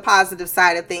 I'm on the positive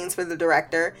side of things for the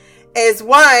director, is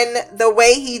one, the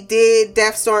way he did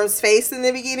Deathstorm's face in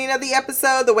the beginning of the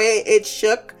episode, the way it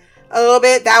shook a little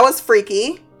bit, that was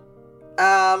freaky.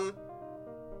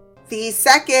 The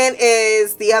second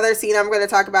is the other scene I'm going to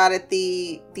talk about at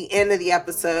the end of the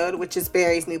episode, which is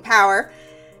Barry's new power.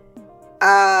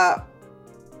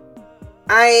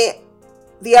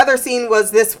 The other scene was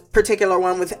this particular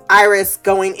one with Iris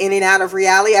going in and out of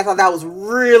reality. I thought that was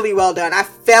really well done. I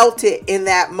felt it in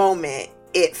that moment.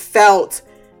 It felt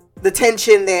the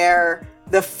tension there,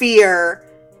 the fear.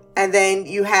 And then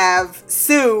you have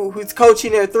Sue, who's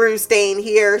coaching her through staying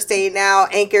here, staying now,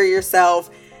 anchor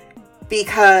yourself,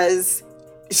 because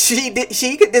she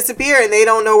could disappear and they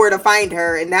don't know where to find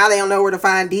her. And now they don't know where to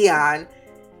find Dion.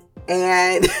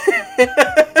 And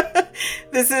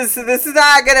this is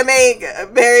not going to make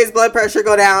Barry's blood pressure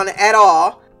go down at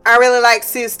all. I really like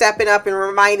Sue stepping up and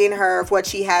reminding her of what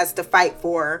she has to fight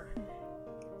for.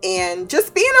 And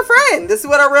just being a friend. This is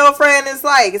what a real friend is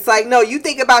like. It's like, no, you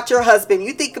think about your husband.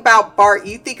 You think about Bart.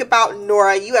 You think about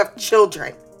Nora. You have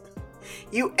children.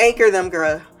 You anchor them,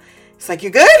 girl. It's like, you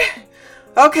good?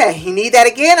 Okay, you need that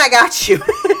again? I got you.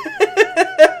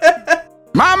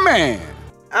 My man.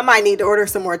 I might need to order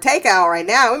some more takeout right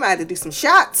now. We might have to do some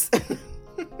shots. At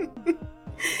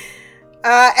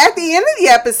the end of the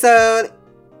episode,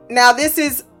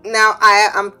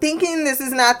 I'm thinking this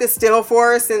is not the Still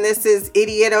Force, and this is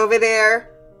idiot over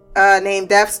there named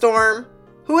Deathstorm,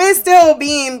 who is still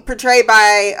being portrayed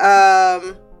by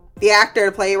the actor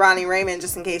to play Ronnie Raymond,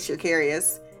 just in case you're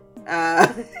curious.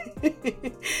 He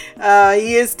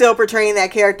is still portraying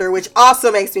that character, which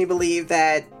also makes me believe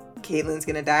that Caitlin's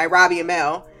gonna die. Robbie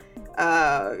Amell.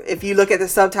 If you look at the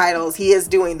subtitles, he is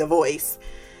doing the voice.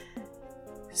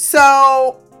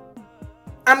 So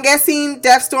I'm guessing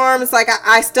Deathstorm is like,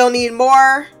 I still need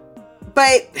more.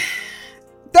 But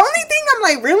the only thing I'm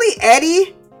like, really,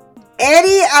 Eddie,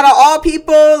 out of all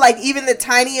people, like even the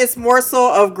tiniest morsel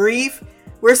of grief,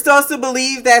 we're supposed to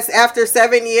believe that after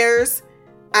 7 years,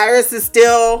 Iris is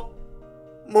still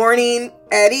mourning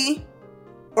Eddie?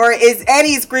 Or is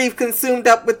Eddie's grief consumed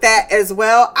up with that as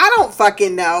well? I don't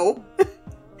fucking know.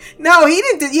 No, he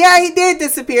didn't. Yeah, he did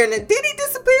disappear. Did he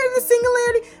disappear in the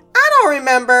Singularity? I don't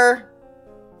remember.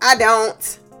 I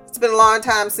don't. It's been a long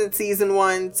time since season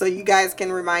 1, so you guys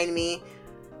can remind me.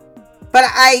 But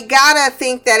I gotta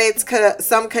think that it's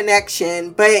some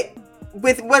connection. But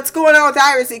with what's going on with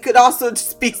Iris, it could also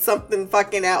just be something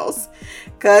fucking else.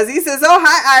 Because he says, oh,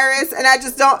 hi, Iris. And I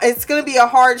just don't, it's going to be a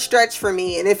hard stretch for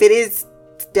me. And if it is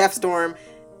Deathstorm,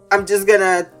 I'm just going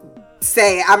to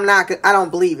say I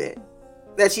don't believe it.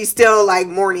 That she's still like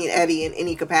mourning Eddie in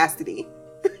any capacity.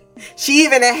 She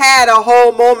even had a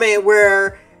whole moment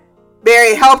where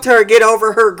Barry helped her get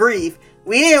over her grief.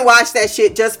 We didn't watch that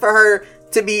shit just for her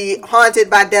to be haunted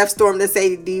by Deathstorm to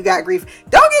say, do you got grief?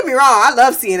 Don't get me wrong, I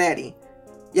love seeing Eddie.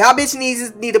 Y'all bitch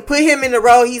need to put him in the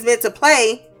role he's meant to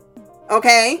play.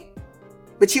 Okay?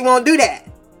 But you won't do that.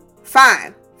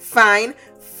 Fine.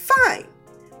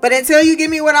 But until you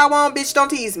give me what I want, bitch, don't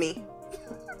tease me.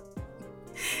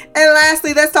 And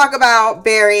lastly, let's talk about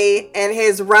Barry and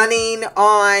his running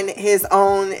on his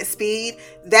own speed.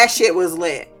 That shit was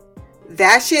lit.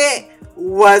 To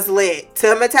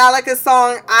Metallica's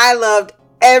song, I loved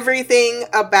everything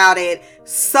about it.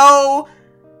 So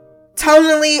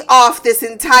tonally off this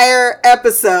entire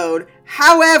episode.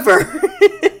 However,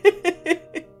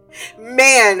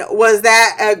 man, was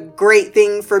that a great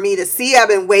thing for me to see. I've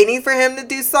been waiting for him to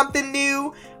do something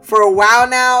new for a while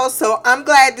now, so I'm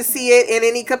glad to see it in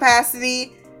any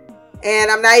capacity,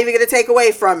 and I'm not even going to take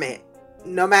away from it,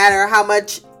 no matter how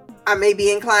much I may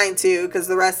be inclined to, because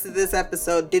the rest of this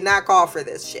episode did not call for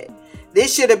this shit.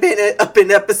 This should have been up in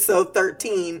episode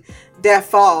 13, Death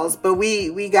Falls, but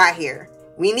we got here.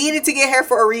 We needed to get here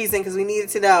for a reason, because we needed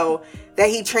to know that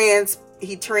he transports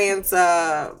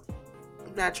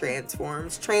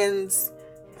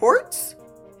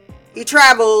he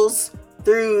travels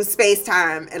through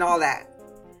space-time and all that.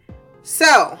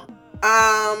 So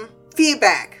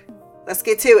feedback, let's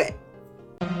get to it.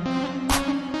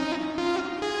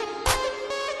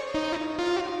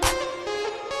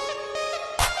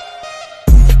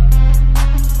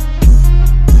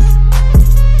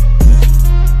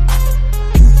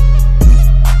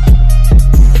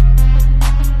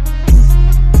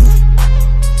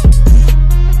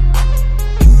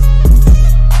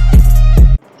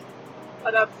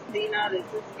 This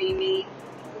is Mimi.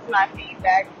 This is my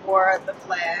feedback for The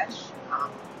Flash.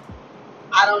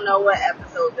 I don't know what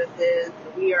episode this is.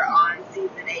 We are on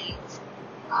season 8.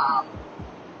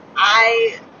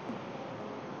 I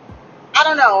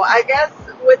don't know. I guess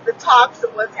with the talks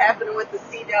of what's happening with the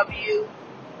CW,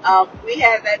 we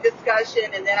had that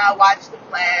discussion, and then I watched The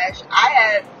Flash. I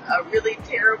had a really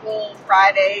terrible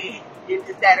Friday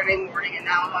into Saturday morning, and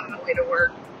now I'm on my way to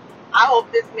work. I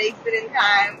hope this makes it in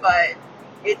time, but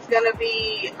it's going to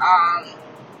be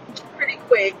pretty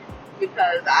quick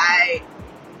because I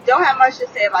don't have much to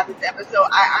say about this episode.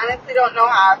 I honestly don't know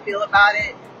how I feel about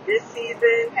it. This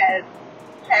season has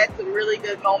had some really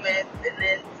good moments and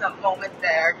then some moments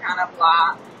that are kind of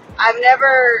blah.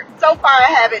 So far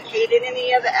I haven't hated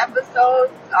any of the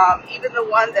episodes, even the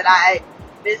one that I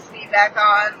missed feedback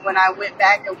on when I went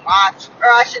back and watched, or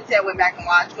I shouldn't say I went back and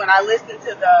watched, when I listened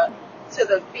to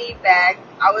the feedback,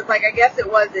 I was like, I guess it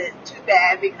wasn't too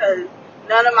bad because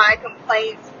none of my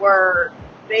complaints were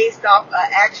based off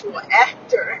an actual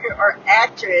actor or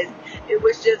actress. It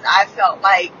was just, I felt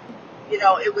like,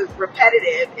 it was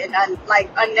repetitive and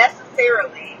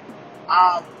unnecessarily.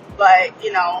 But,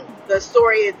 the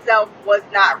story itself was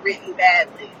not written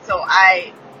badly. So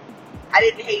I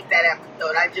didn't hate that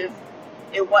episode.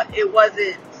 It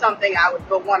wasn't something I would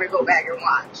want to go back and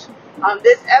watch.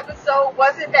 This episode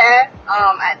wasn't bad.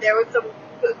 There were some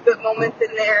good moments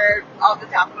in there off the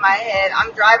top of my head.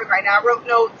 I'm driving right now. I wrote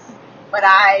notes, but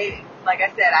like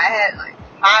I said, I had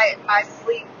my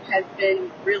sleep has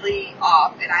been really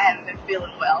off and I haven't been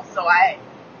feeling well. So I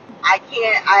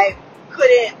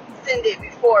couldn't send it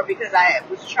before because I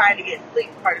was trying to get sleep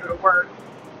before I go to work.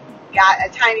 Got a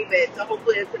tiny bit, so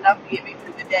hopefully it's enough to get me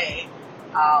through the day.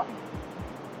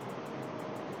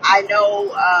 I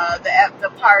know the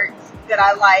parts that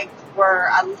I liked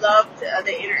I loved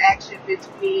the interaction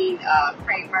between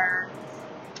Kramer,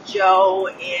 Joe,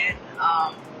 and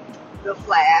the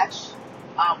Flash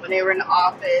when they were in the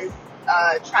office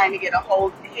trying to get a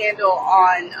handle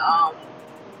on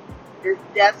this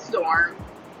Deathstorm.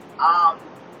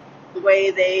 The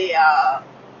way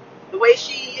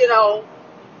she,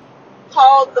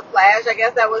 called the Flash. I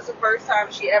guess that was the first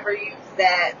time she ever used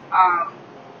that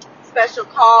special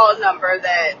call number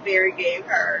that Barry gave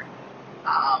her.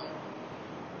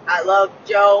 I love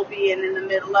Joe being in the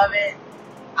middle of it.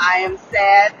 I am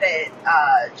sad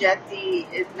that Jesse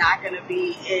is not going to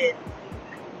be in season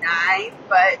 9,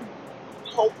 but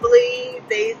hopefully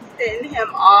they send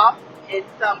him off in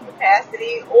some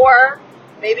capacity, or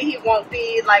maybe he won't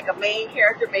be like a main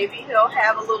character. Maybe he'll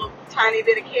have a little tiny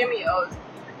bit of cameos.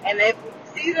 And if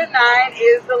season 9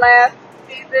 is the last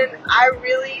season, I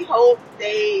really hope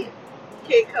they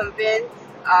can convince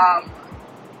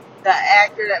the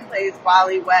actor that plays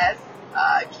Wally West,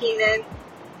 Keenan,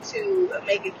 to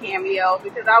make a cameo,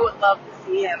 because I would love to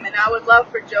see him, and I would love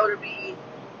for Joe to be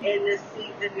in this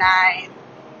season 9,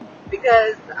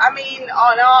 because, I mean,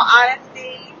 on all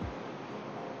honesty,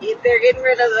 if they're getting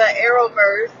rid of the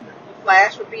Arrowverse,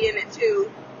 Flash would be in it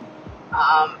too,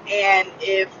 and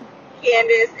if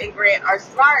Candace and Grant are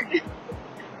smart,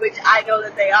 which I know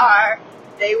that they are,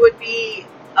 they would be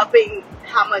upping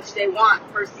how much they want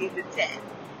for season 10.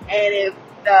 And if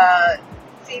the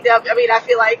CW, I mean, I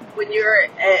feel like when you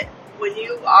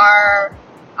are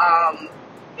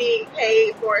being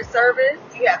paid for a service,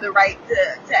 you have the right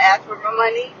to ask for more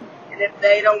money. And if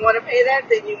they don't want to pay that,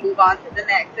 then you move on to the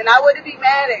next. And I wouldn't be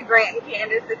mad at Grant and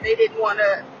Candace if they didn't want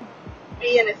to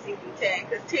be in a season 10,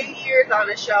 because 10 years on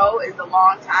a show is a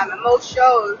long time. And most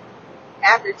shows,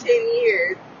 after 10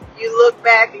 years, you look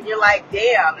back and you're like,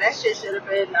 damn, that shit should have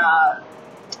been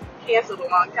canceled a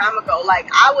long time ago. Like,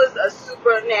 I was a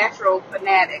Supernatural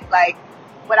fanatic. Like,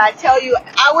 when I tell you,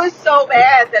 I was so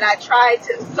bad that I tried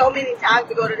so many times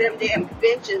to go to them damn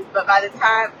conventions, but by the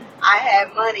time I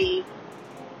had money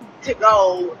to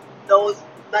go, those,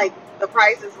 like, the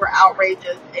prices were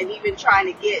outrageous, and even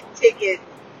trying to get tickets,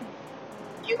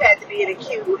 you had to be in a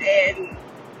queue, and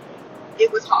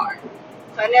it was hard.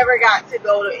 So I never got to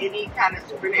go to any kind of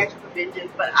Supernatural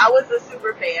conventions, but I was a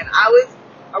super fan. I was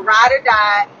a ride or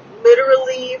die,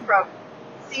 literally from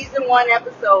season 1,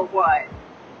 episode 1.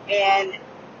 And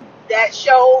that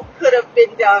show could have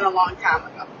been done a long time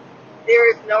ago. There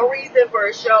is no reason for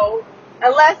a show,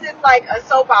 unless it's like a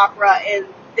soap opera and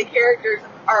the characters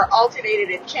are alternated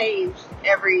and changed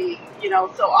every,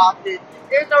 so often.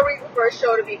 There's no reason for a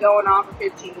show to be going on for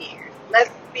 15 years.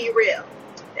 Let's be real.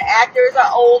 The actors are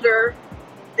older.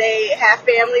 They have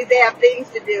families. They have things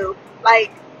to do.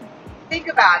 Like, think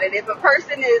about it. If a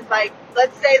person is like,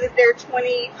 let's say that they're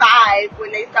 25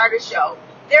 when they start a show.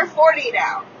 They're 40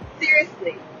 now.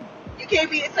 Seriously. You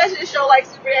can't be, especially a show like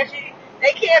Supernatural,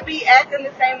 they can't be acting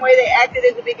the same way they acted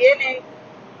in the beginning.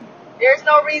 There's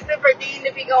no reason for Dean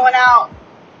to be going out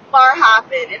bar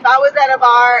hopping. If I was at a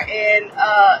bar and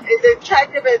as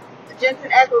attractive as Jensen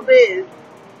Ackles is,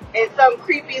 and some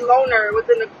creepy loner was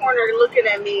in the corner looking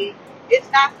at me,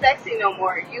 it's not sexy no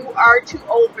more. You are too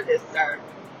old for this, sir.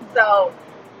 So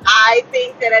I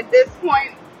think that at this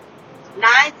point,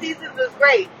 9 seasons is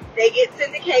great. They get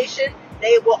syndication.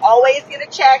 They will always get a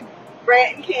check,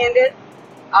 Grant and Candace.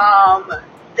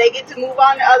 They get to move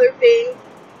on to other things.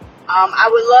 I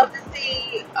would love to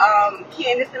see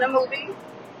Candace in a movie.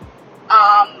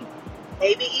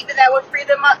 Maybe even that would free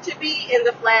them up to be in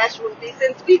the Flash movie,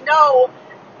 since we know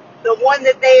the one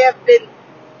that they have been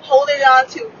holding on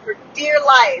to for dear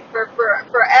life, for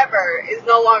forever, is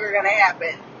no longer going to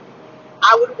happen.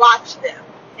 I would watch them,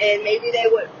 and maybe they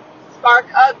would spark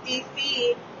up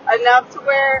DC enough to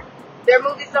where their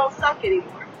movies don't suck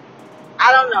anymore.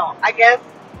 I don't know. I guess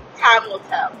time will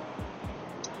tell.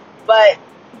 But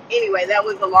anyway, that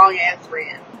was a long ass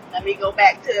rant. Let me go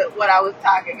back to what I was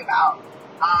talking about.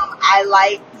 I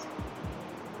liked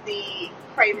the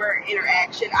Kramer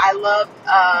interaction. I loved,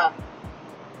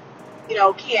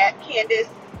 Candace,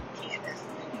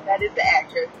 that is the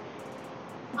actress.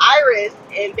 Iris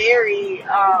and Barry,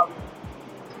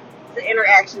 the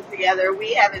interactions together,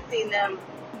 we haven't seen them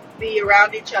be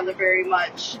around each other very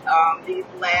much these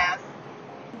last,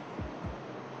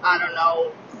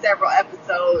 several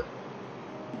episodes.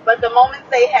 But the moments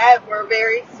they had were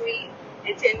very sweet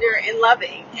and tender and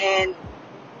loving. And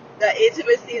the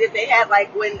intimacy that they had,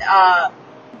 like when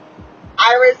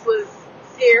Iris was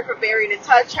scared for Barry to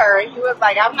touch her, and he was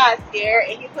like, I'm not scared,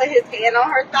 and he put his hand on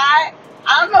her thigh.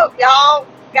 I don't know if y'all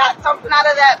got something out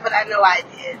of that, but I know I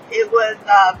did. It was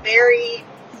very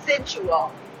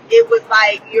sensual. It was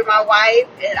like, you're my wife,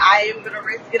 and I am going to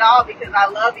risk it all because I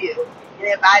love you. And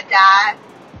if I die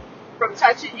from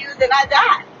touching you, then I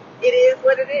die. It is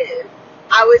what it is.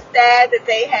 I was sad that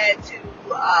they had to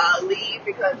leave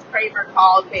because Kramer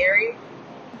called Barry.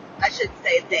 I shouldn't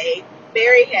say they.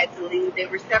 Barry had to leave. They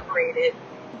were separated.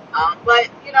 But,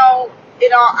 in all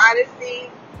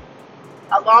honesty,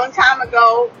 a long time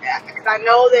ago, because I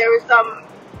know there were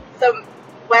some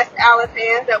West Allen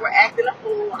fans that were acting a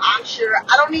fool. I'm sure.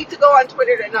 I don't need to go on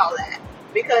Twitter to know that,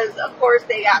 because, of course,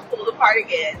 they got pulled apart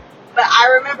again. But I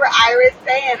remember Iris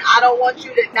saying, I don't want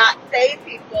you to not save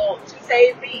people to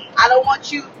save me. I don't want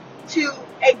you to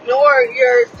ignore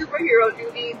your superhero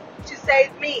duties to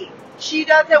save me. She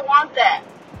doesn't want that.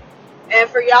 And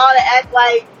for y'all to act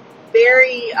like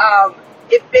Barry,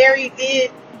 if Barry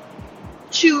did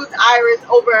choose Iris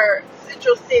over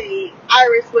Central City,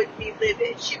 Iris wouldn't be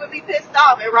livid. She would be pissed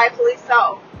off, and rightfully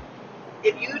so.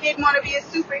 If you didn't want to be a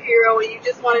superhero and you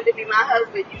just wanted to be my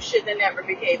husband, you shouldn't have never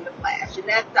became the Flash. And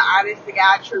that's the honest to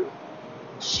God truth.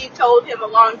 She told him a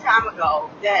long time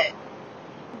ago that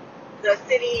the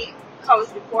city comes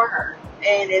before her.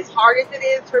 And as hard as it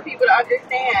is for people to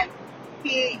understand,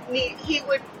 he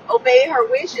would obey her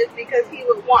wishes because he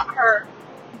would want her,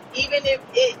 even if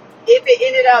it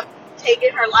ended up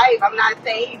taking her life. I'm not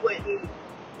saying he wouldn't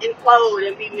implode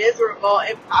and be miserable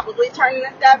and probably turn into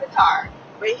Savitar.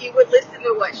 But he would listen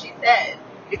to what she said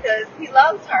because he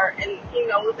loves her and he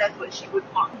knows that's what she would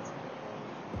want.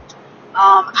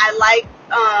 I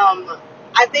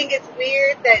think it's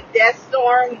weird that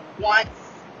Deathstorm wants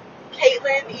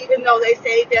Caitlyn, even though they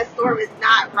say Deathstorm is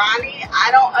not Ronnie.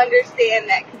 I don't understand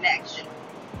that connection.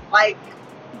 Like,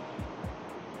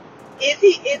 is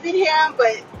it him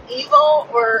but evil,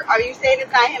 or are you saying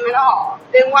it's not him at all?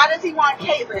 Then why does he want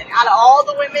Caitlyn? Out of all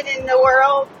the women in the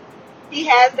world, he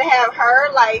has to have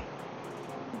her? Like,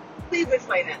 please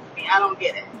explain that to me. I don't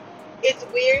get it. It's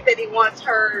weird that he wants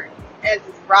her as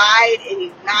his bride and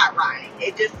he's not Ronnie.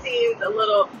 It just seems a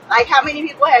little, like, how many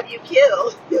people have you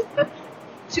killed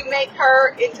to make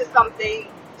her into something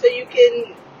so you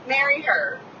can marry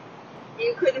her?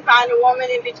 You couldn't find a woman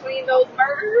in between those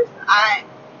murders? I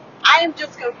am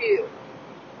just confused.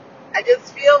 I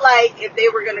just feel like if they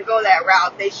were going to go that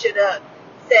route, they should have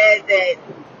said that,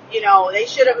 you know, they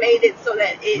should have made it so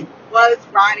that it was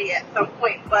Ronnie at some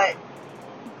point, but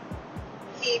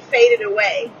he faded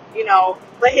away, you know,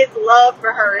 but his love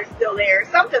for her is still there,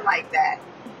 something like that.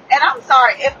 And I'm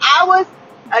sorry, if I was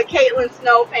a Caitlyn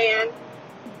Snow fan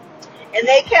and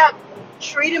they kept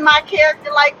treating my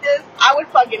character like this, I would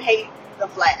fucking hate the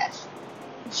Flash.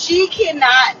 She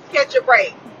cannot catch a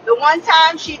break. The one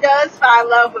time she does find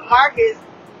love with Marcus,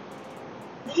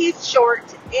 he's short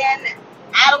and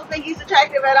I don't think he's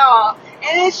attractive at all.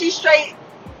 And then she straight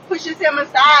pushes him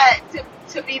aside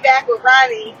to be back with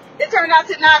Ronnie. It turned out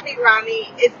to not be Ronnie.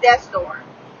 It's Deathstorm.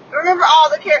 Remember all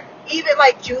the characters, even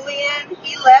like Julian,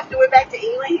 he left and went back to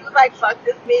England. He was like, fuck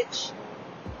this bitch.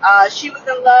 She was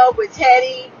in love with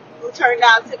Teddy, who turned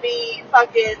out to be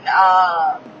fucking,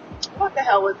 what the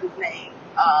hell was his name?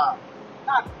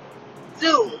 Not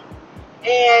Zoom.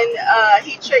 And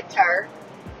he tricked her.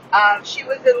 She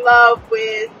was in love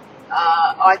with,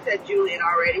 I said Julian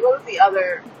already. What was the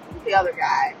other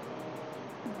guy?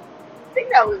 I think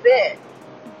that was it.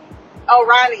 Oh,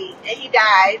 Ronnie, and he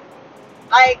died.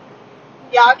 Like,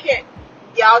 y'all can't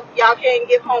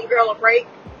give homegirl a break.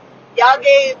 Y'all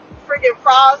gave freaking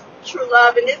Frost true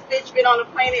love, and this bitch been on the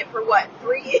planet for what,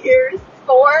 3 years?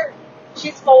 4?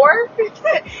 She's 4?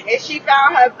 And she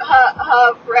found her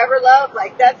forever love?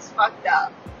 Like, that's fucked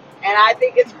up. And I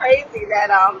think it's crazy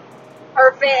that,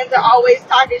 her fans are always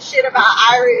talking shit about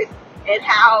Iris and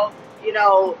how, you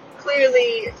know,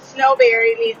 clearly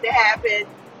Snowberry needs to happen.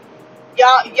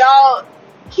 Y'all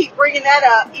keep bringing that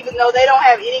up, even though they don't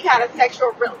have any kind of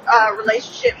sexual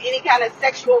relationship, any kind of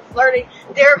sexual flirting.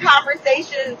 Their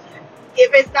conversations,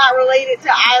 if it's not related to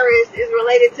Iris, is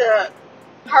related to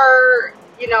her,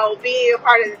 you know, being a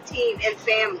part of the team and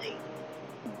family.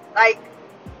 Like,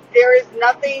 there is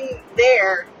nothing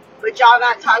there, but y'all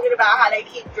not talking about how they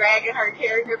keep dragging her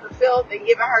character for filth and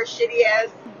giving her shitty ass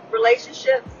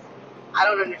relationships. I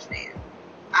don't understand.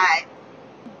 I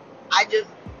just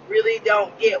really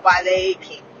don't get why they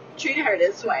keep treating her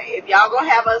this way. If y'all gonna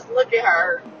have us look at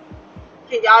her,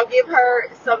 can y'all give her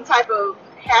some type of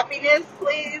happiness,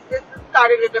 please? This is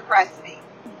starting to depress me.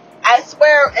 I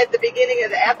swear at the beginning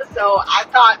of the episode, I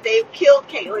thought they killed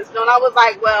Caitlyn Snow, and I was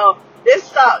like, well, this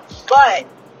sucks, but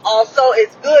also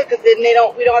it's good because then we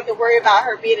don't have to worry about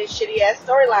her being in shitty ass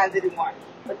storylines anymore.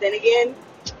 But then again,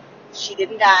 she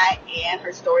didn't die, and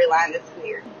her storyline is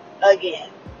cleared again.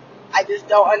 I just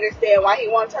don't understand why he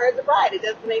wants her as a bride. It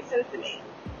doesn't make sense to me.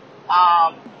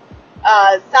 The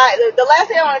last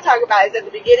thing I want to talk about is at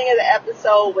the beginning of the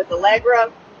episode with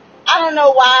Allegra. I don't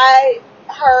know why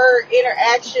her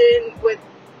interaction with,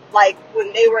 like,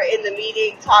 when they were in the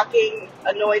meeting talking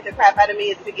annoyed the crap out of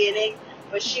me at the beginning,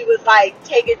 but she was like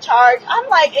taking charge. I'm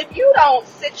like, if you don't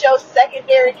sit your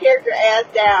secondary character ass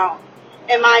down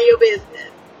and mind your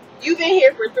business, you've been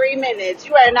here for 3 minutes,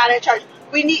 you are not in charge.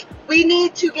 We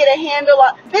need to get a handle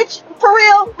on, bitch, for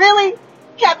real, really?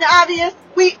 Captain Obvious,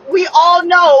 we all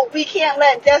know we can't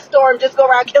let Deathstorm just go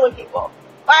around killing people.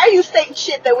 Why are you stating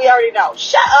shit that we already know?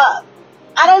 Shut up.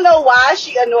 I don't know why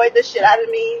she annoyed the shit out of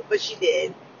me, but she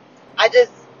did. I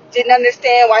just didn't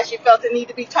understand why she felt the need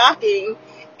to be talking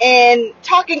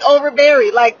over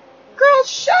Barry. Like, girl,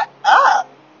 shut up.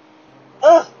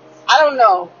 Ugh. I don't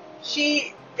know.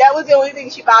 That was the only thing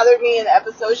she bothered me in the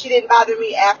episode. She didn't bother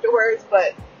me afterwards,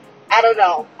 but I don't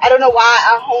know. I don't know why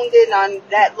I honed in on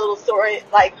that little story,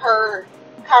 like her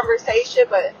conversation,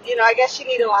 but, you know, I guess she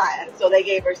needed a line, so they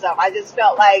gave her some. I just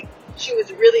felt like she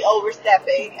was really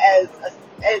overstepping as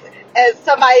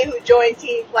somebody who joined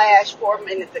Team Flash 4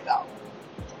 minutes ago.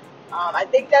 I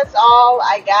think that's all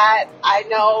I got. I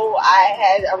know I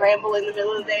had a ramble in the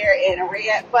middle of there and a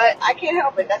rant, but I can't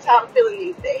help it. That's how I'm feeling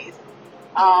these days.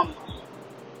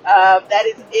 That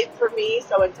is it for me.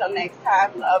 So until next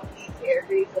time, love, peace, hair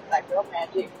grease, of Black Girl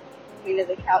Magic, Queen of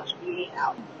the Couch, being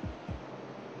out.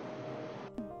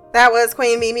 That was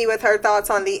Queen Mimi with her thoughts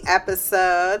on the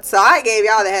episode. So I gave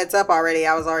y'all the heads up already.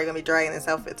 I was already going to be dragging this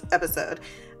episode.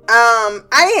 I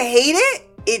didn't hate it.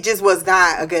 It just was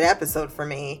not a good episode for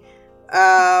me.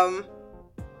 I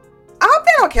hope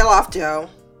they don't kill off Joe.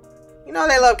 You know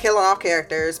they love killing off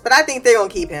characters, but I think they're going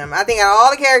to keep him. I think out of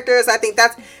all the characters, I think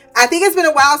it's been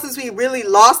a while since we really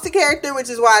lost a character, which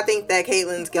is why I think that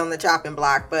Caitlyn's on the chopping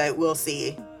block, but we'll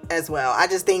see as well. I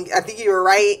think you were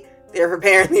right. They're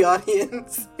preparing the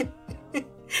audience.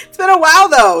 It's been a while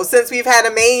though since we've had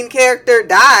a main character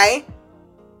die.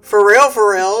 For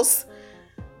reals.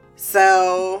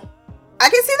 So I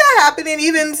can see that happening.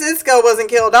 Even Cisco wasn't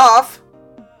killed off.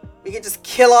 We could just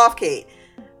kill off Kate.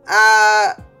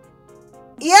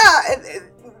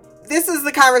 This is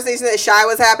the conversation that Shy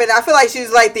was having. I feel like she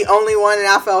was like the only one, and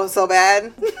I felt so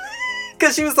bad.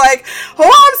 Because she was like, oh,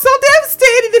 I'm so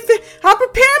devastated. I'm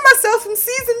preparing myself from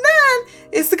season 9.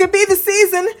 It's going to be the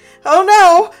season. Oh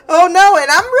no. And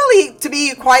I'm really, to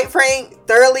be quite frank,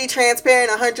 thoroughly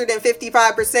transparent, 155%. I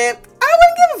wouldn't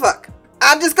give a fuck.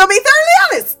 I'm just going to be thoroughly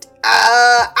honest.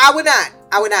 I would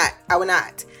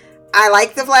not. I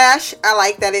like The Flash. I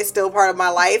like that it's still part of my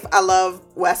life. I love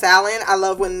Wes Allen. I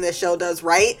love when the show does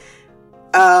right.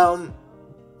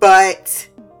 But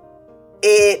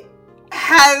it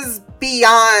has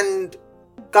beyond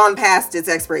gone past its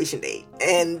expiration date.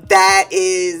 And that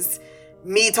is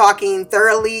me talking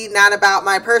thoroughly, not about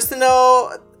my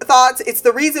personal thoughts. It's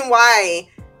the reason why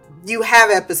you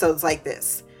have episodes like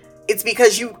this. It's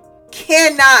because you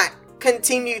cannot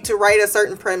continue to write a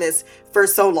certain premise for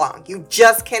so long. You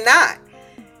just cannot.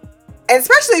 And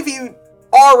especially if you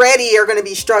already are going to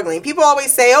be struggling. People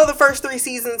always say, oh, the first 3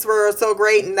 seasons were so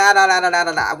great and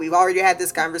da. We've already had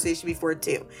this conversation before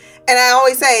too. And I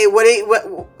always say,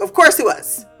 of course it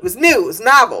was. It was new. It was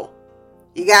novel.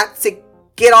 You got to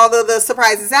get all of the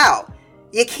surprises out.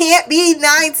 You can't be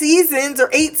 9 seasons or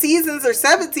 8 seasons or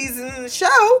 7 seasons in the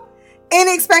show and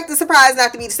expect the surprise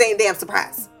not to be the same damn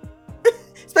surprise.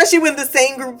 Especially when the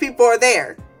same group of people are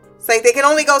there. It's like they can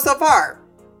only go so far.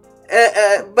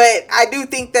 But I do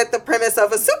think that the premise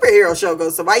of a superhero show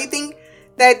goes so. Why you think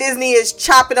that Disney is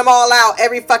chopping them all out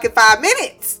every fucking 5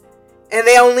 minutes? And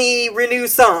they only renew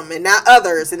some and not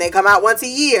others. And they come out once a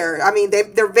year. I mean,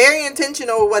 they're very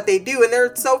intentional with what they do. And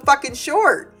they're so fucking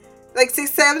short. Like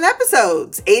 6-7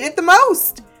 episodes. 8 at the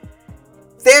most.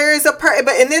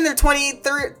 And then they're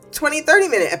 20-30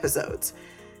 minute episodes.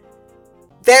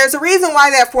 There's a reason why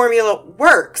that formula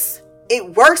works.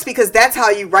 It works because that's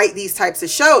how you write these types of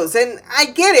shows. And I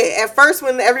get it. At first,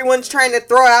 when everyone's trying to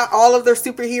throw out all of their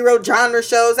superhero genre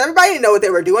shows, everybody didn't know what they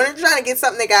were doing. They're trying to get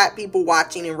something that got people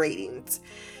watching and ratings.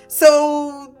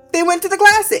 So they went to the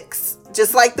classics.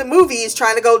 Just like the movies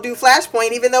trying to go do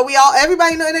Flashpoint, even though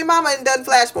everybody know their mama had done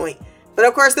Flashpoint. But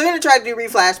of course, they're going to try to do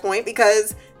Flashpoint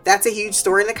because that's a huge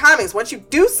story in the comics. Once you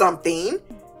do something,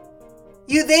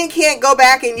 you then can't go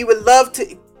back, and you would love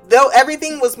to, though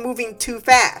everything was moving too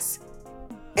fast.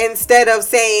 Instead of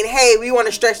saying, hey, we want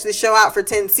to stretch the show out for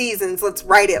 10 seasons, let's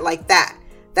write it like that.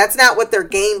 That's not what their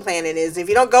game planning is. If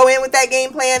you don't go in with that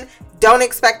game plan, don't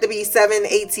expect to be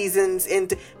 7-8 seasons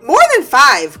into, more than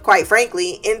 5, quite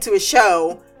frankly, into a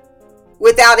show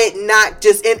without it not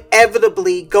just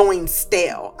inevitably going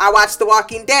stale. I watched The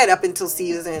Walking Dead up until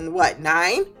season,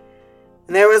 9?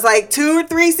 And there was like 2 or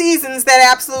 3 seasons that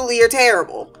absolutely are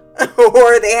terrible.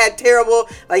 Or they had terrible,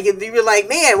 like, you were like,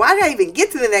 man, why did I even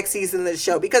get to the next season of the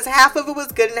show? Because half of it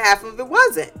was good and half of it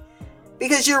wasn't.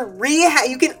 Because you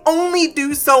can only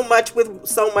do so much with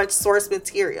so much source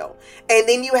material. And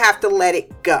then you have to let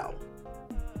it go.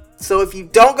 So if you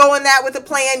don't go in that with a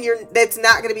plan, that's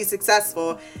not going to be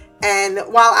successful. And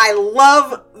while I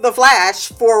love The Flash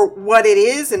for what it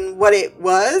is and what it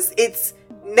was, it's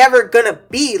never gonna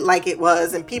be like it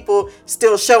was, and people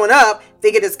still showing up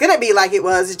thinking it's gonna be like it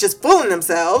was, it's just fooling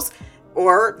themselves,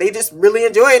 or they just really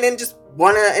enjoy it and just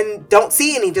wanna and don't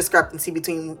see any discrepancy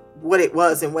between what it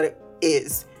was and what it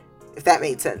is, if that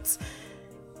made sense.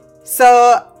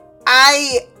 So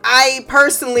I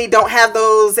personally don't have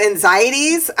those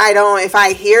anxieties. If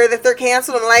I hear that they're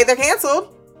canceled, I'm like, they're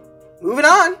canceled, moving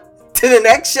on to the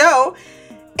next show.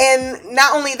 And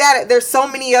not only that, there's so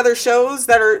many other shows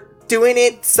that are doing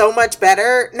it so much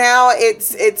better now.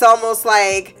 It's almost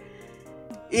like,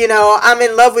 you know, I'm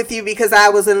in love with you because I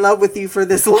was in love with you for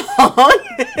this long.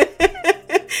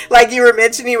 Like you were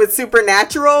mentioning with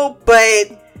Supernatural, but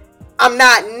I'm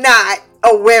not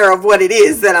aware of what it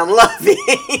is that I'm loving.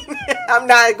 I'm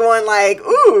not going like,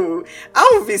 ooh,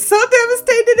 I'm gonna be so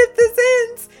devastated if this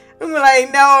ends. I'm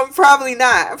like, no, I'm probably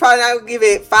not. I'm probably not gonna give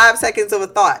it 5 seconds of a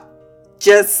thought.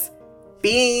 Just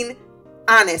being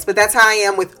honest. But that's how I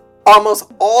am with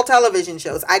almost all television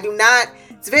shows.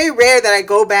 It's very rare that I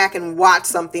go back and watch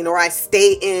something, or I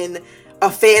stay in a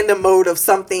fandom mode of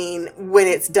something when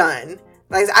it's done.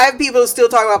 Like, I have people who still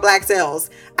talk about Black Sails.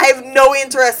 I have no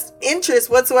interest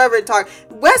whatsoever in talk.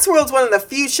 Westworld's one of the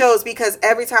few shows, because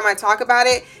every time I talk about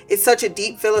it, it's such a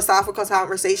deep philosophical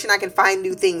conversation. I can find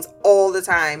new things all the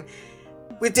time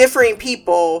with differing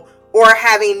people, or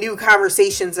having new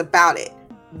conversations about it.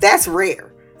 That's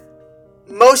rare.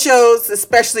 Most shows,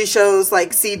 especially shows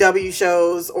like CW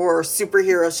shows or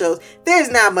superhero shows, there's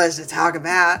not much to talk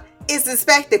about. It's a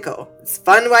spectacle. It's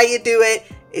fun while you do it.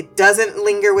 It doesn't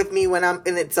linger with me when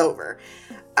it's over.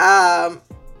 Granted,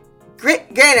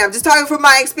 I'm just talking from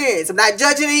my experience. I'm not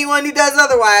judging anyone who does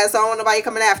otherwise, so I don't want nobody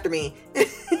coming after me.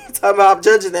 Talking about I'm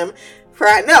judging them.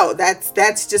 No,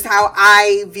 that's just how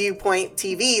I viewpoint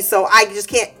TV. So I just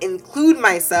can't include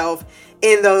myself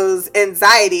in those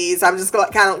anxieties. I'm just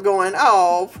kind of going,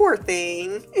 oh, poor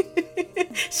thing.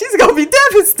 She's going to be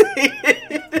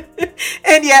devastated.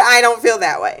 And yet I don't feel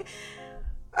that way.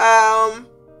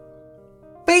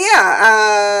 But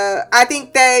yeah, I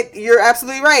think that you're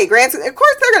absolutely right. Granted, of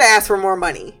course they're going to ask for more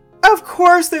money. Of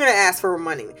course they're going to ask for more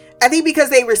money. I think because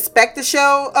they respect the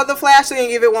show of The Flash, they're going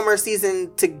to give it one more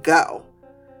season to go.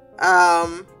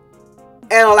 And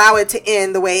allow it to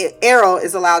end the way Arrow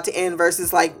is allowed to end,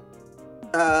 versus like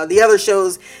the other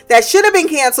shows that should have been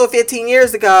canceled 15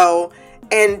 years ago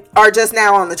and are just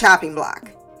now on the chopping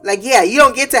block. Like, yeah, you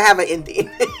don't get to have an ending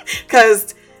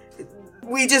because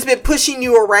we just been pushing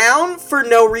you around for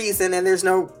no reason, and there's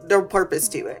no purpose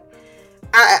to it.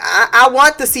 I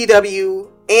want the CW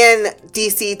and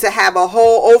DC to have a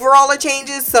whole overall of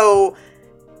changes. So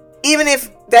even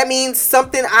if that means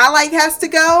something I like has to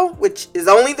go, which is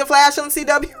only The Flash on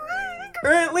CW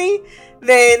currently,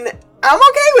 then I'm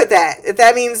okay with that. If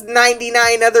that means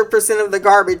 99% of the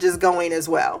garbage is going as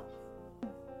well.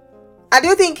 I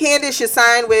do think Candace should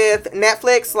sign with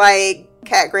Netflix like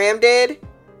Kat Graham did,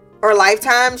 or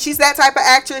Lifetime. She's that type of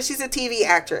actress. She's a TV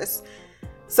actress.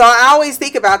 So I always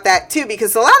think about that too,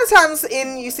 because a lot of times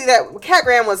you see that Kat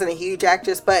Graham wasn't a huge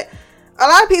actress, but a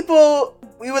lot of people,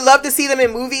 we would love to see them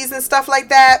in movies and stuff like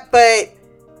that, but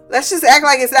let's just act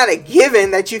like it's not a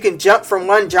given that you can jump from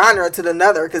one genre to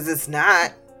another, because it's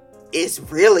not. It's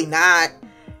really not.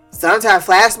 Sometimes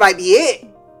Flash might be it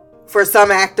for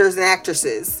some actors and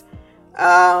actresses.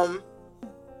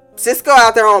 Cisco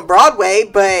out there on Broadway,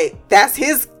 but that's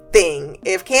his thing.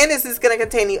 If Candace is going to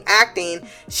continue acting,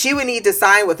 she would need to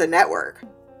sign with a network,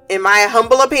 in my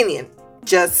humble opinion.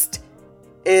 Just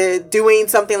doing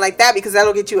something like that, because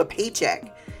that'll get you a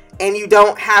paycheck, and you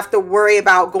don't have to worry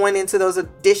about going into those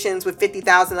auditions with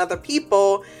 50,000 other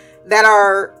people that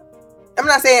are, I'm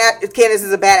not saying Candace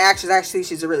is a bad actress. Actually,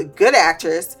 she's a really good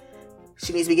actress.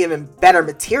 She needs to be given better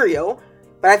material,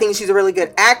 but I think she's a really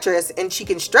good actress, and she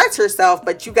can stretch herself,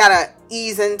 but you gotta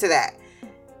ease into that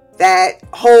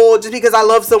whole, just because I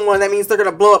love someone, that means they're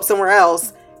gonna blow up somewhere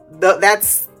else.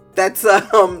 That's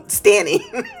Stanny.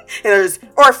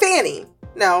 Or Fanny.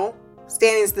 No,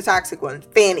 Stanny's the toxic one.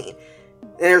 Fanny.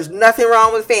 There's nothing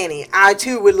wrong with Fanny. I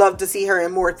too would love to see her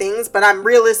in more things, but I'm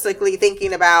realistically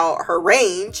thinking about her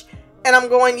range, and I'm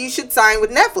going, you should sign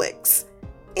with Netflix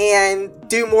and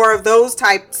do more of those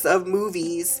types of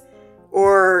movies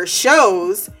or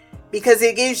shows, because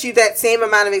it gives you that same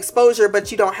amount of exposure,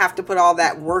 but you don't have to put all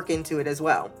that work into it as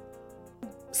well.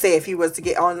 Say if you was to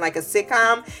get on like a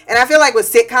sitcom, and I feel like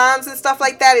with sitcoms and stuff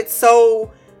like that, it's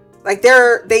so like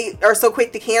they are so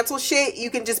quick to cancel shit. You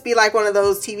can just be like one of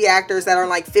those TV actors that are on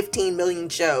like 15 million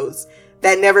shows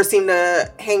that never seem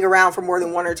to hang around for more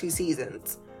than 1 or 2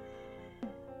 seasons.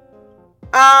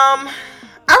 I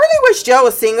really wish Joe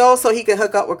was single so he could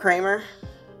hook up with Kramer.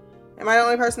 Am I the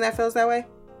only person that feels that way?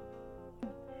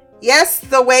 Yes,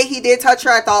 the way he did touch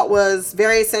her, I thought was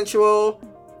very sensual,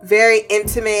 very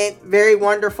intimate, very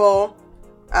wonderful.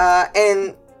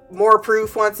 And more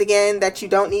proof, once again, that you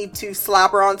don't need to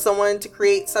slobber on someone to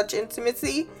create such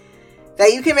intimacy.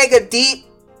 That you can make a deep,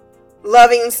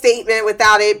 loving statement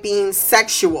without it being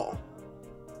sexual.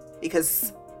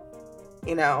 Because,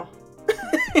 you know,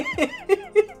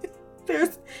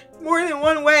 there's more than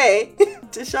one way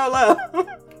to show love.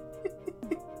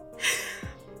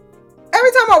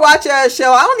 Every time I watch a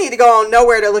show, I don't need to go on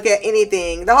nowhere to look at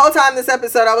anything. The whole time this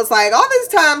episode, I was like, all these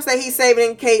times that he's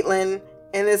saving Caitlyn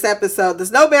in this episode, the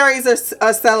Snowberries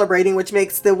are celebrating, which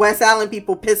makes the West Allen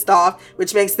people pissed off,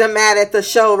 which makes them mad at the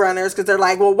showrunners, because they're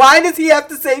like, well, why does he have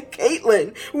to save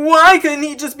Caitlyn? Why couldn't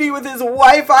he just be with his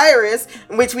wife Iris?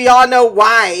 Which we all know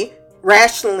why,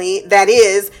 rationally, that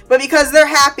is. But because they're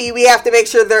happy, we have to make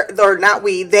sure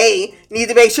they need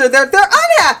to make sure they're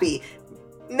unhappy.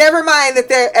 Never mind that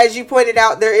there, as you pointed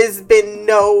out, there has been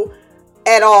no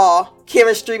at all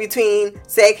chemistry between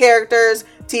said characters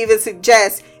to even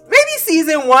suggest maybe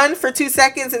season 1 for 2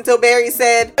 seconds until Barry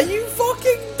said, "Are you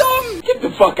fucking dumb?" Get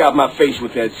the fuck out my face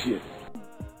with that shit.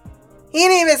 He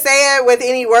didn't even say it with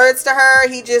any words to her.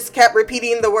 He just kept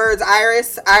repeating the words,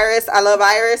 Iris, Iris, I love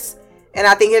Iris. And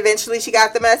I think eventually she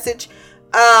got the message.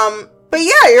 But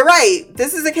yeah, you're right.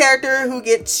 This is a character who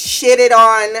gets shitted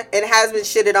on and has been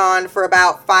shitted on for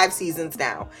about 5 seasons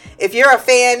now. If you're a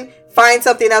fan, find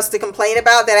something else to complain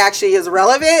about that actually is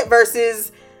relevant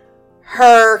versus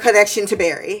her connection to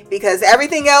Barry. Because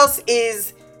everything else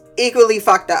is equally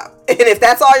fucked up. And if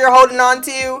that's all you're holding on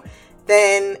to,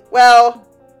 then, well,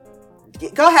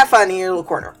 go have fun in your little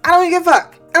corner. I don't give a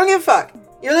fuck. I don't give a fuck.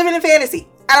 You're living in fantasy.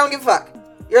 I don't give a fuck.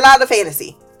 You're allowed to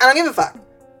fantasy. I don't give a fuck.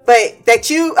 But that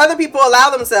other people allow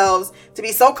themselves to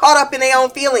be so caught up in their own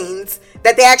feelings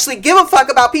that they actually give a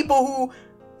fuck about people who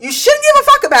you shouldn't give a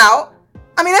fuck about.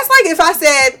 I mean, that's like if I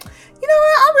said, you know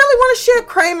what, I really want to ship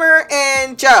Kramer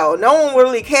and Joe. No one will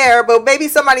really care, but maybe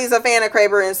somebody's a fan of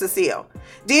Kramer and Cecile.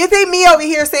 Do you think me over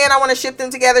here saying I want to ship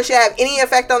them together should have any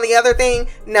effect on the other thing?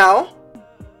 No.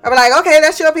 I'll be like, okay,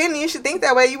 that's your opinion. You should think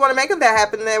that way. You want to make them that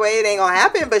happen that way. It ain't gonna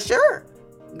happen, but sure.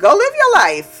 Go live your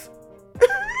life.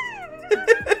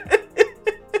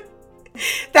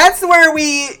 That's where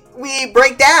we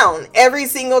break down every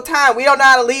single time. We don't know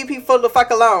how to leave people the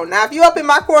fuck alone. Now, if you up in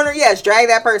my corner, yes, drag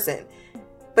that person.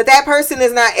 But that person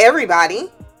is not everybody.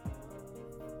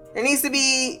 There needs to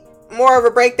be more of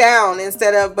a breakdown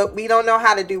instead of, but we don't know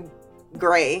how to do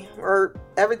gray. Or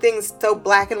everything's so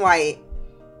black and white.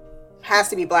 Has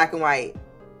to be black and white.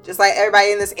 Just like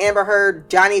everybody in this Amber Heard,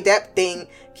 Johnny Depp thing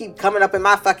keep coming up in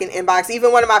my fucking inbox.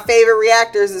 Even one of my favorite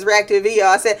reactors is reacting to a video.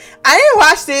 I said, I didn't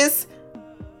watch this.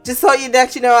 Just so you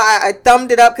know, I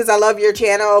thumbed it up because I love your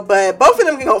channel. But both of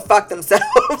them can go fuck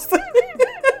themselves.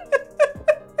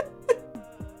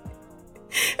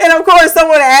 And of course,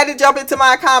 someone had to jump into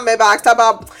my comment box talk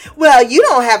about, well, you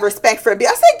don't have respect for me.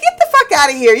 I said, get the fuck out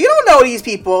of here. You don't know these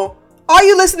people. All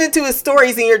you listening to is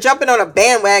stories and you're jumping on a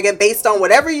bandwagon based on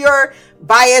whatever your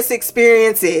bias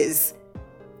experience is.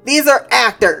 These are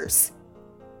actors.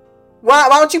 Why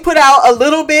don't you put out a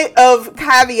little bit of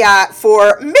caveat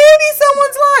for maybe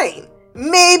someone's lying?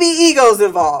 Maybe ego's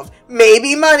involved.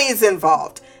 Maybe money's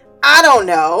involved. I don't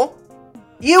know.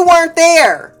 You weren't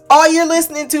there. All you're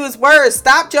listening to is words.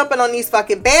 Stop jumping on these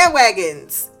fucking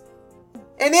bandwagons.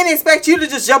 And then expect you to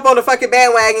just jump on the fucking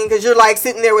bandwagon because you're like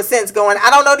sitting there with sense going,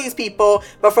 I don't know these people,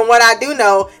 but from what I do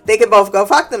know, they can both go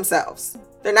fuck themselves.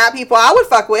 They're not people I would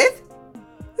fuck with.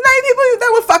 They're not people that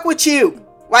would fuck with you.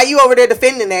 Why you over there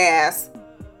defending their ass?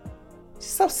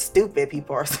 So stupid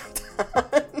people are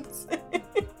sometimes.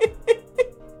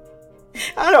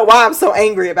 I don't know why I'm so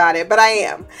angry about it, but I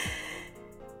am.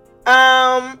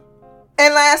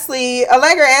 And lastly,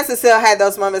 Allegra and Cecile had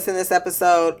those moments in this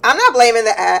episode. I'm not blaming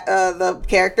the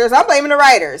characters. I'm blaming the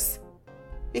writers.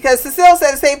 Because Cecile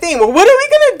said the same thing. Well, what are we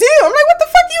going to do? I'm like, what the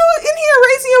fuck you in here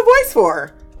raising your voice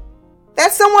for?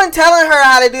 That's someone telling her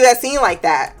how to do that scene like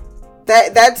that.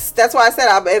 That's why I said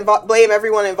I blame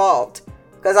everyone involved.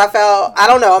 Because I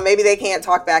don't know, maybe they can't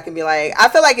talk back and be like, I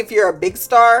feel like if you're a big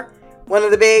star, one of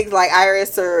the bigs, like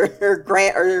Iris or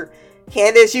Grant or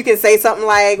Candace, you can say something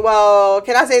like, well,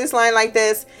 can I say this line like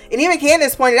this? And even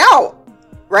Candace pointed out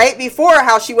right before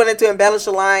how she wanted to embellish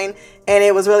a line and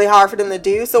it was really hard for them to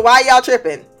do. So why y'all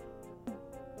tripping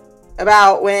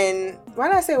about why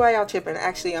did I say why y'all tripping?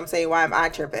 Actually, I'm saying why am I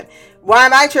tripping? Why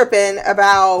am I tripping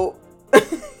about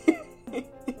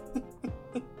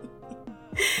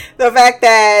the fact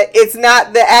that it's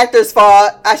not the actor's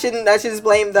fault? I should just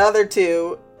blame the other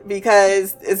two.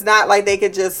 Because it's not like they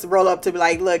could just roll up to be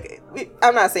like, look,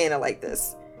 I'm not saying it like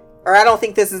this. Or I don't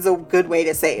think this is a good way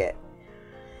to say it.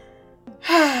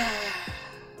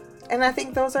 And I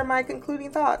think those are my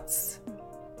concluding thoughts.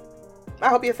 I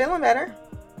hope you're feeling better.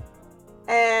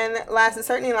 And last and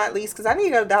certainly not least, because I need to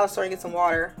go to the dollar store and get some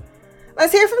water,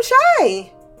 let's hear from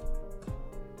Shy.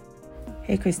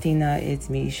 Hey Christina, it's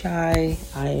me, Shy.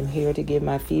 I am here to give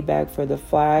my feedback for The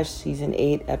Flash, Season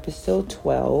 8, Episode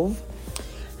 12.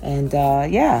 And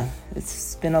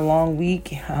it's been a long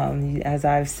week. As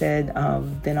I've said,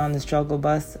 been on the struggle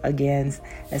bus again.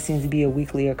 That seems to be a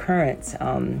weekly occurrence.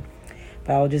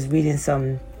 But I was just reading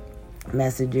some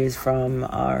messages from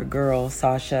our girl,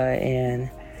 Sasha,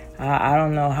 and I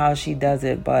don't know how she does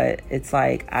it, but it's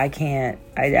like I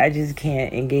just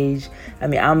can't engage. I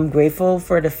mean, I'm grateful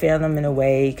for the fandom in a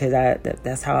way, because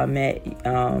that's how I met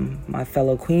my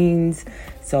fellow queens,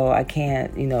 so I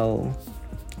can't,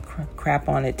 crap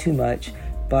on it too much.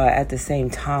 But at the same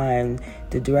time,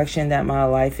 the direction that my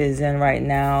life is in right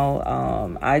now,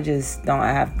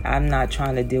 I'm not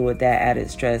trying to deal with that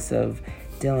added stress of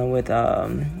dealing with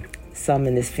some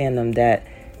in this fandom that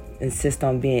insist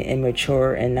on being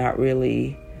immature and not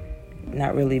really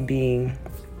being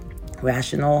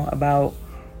rational about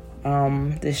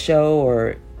the show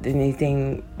or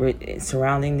anything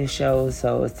surrounding the show.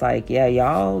 So it's like, yeah,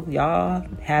 y'all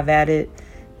have at it.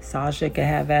 Sasha can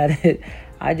have at it.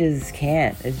 I just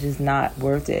can't. It's just not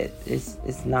worth it.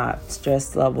 It's not.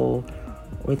 Stress level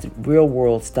with real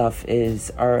world stuff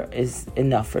is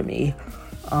enough for me.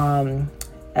 In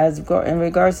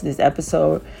regards to this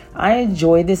episode, I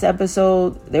enjoyed this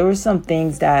episode. There were some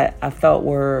things that I felt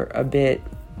were a bit,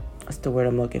 what's the word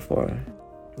I'm looking for?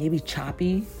 Maybe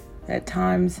choppy at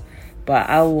times.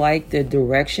 But I like the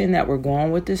direction that we're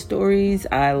going with the stories.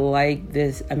 I like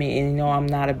this. I mean, I'm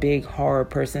not a big horror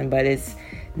person, but it's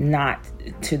not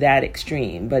to that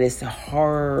extreme. But it's a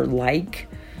horror-like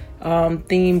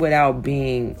theme without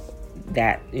being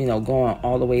that, going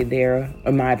all the way there,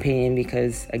 in my opinion,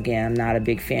 because again, I'm not a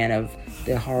big fan of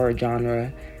the horror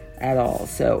genre at all.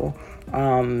 So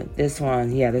this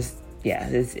one,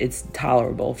 it's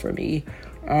tolerable for me.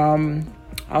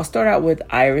 I'll start out with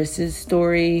Iris's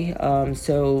story.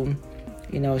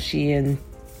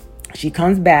 She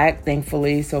comes back,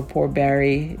 thankfully. So poor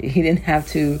Barry, he didn't have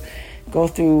to go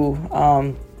through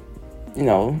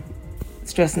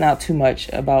stressing out too much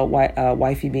about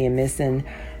wifey being missing.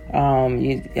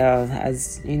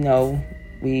 As you know,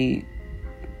 we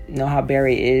know how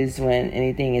Barry is when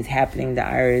anything is happening to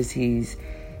Iris.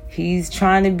 He's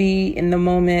trying to be in the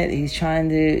moment. He's trying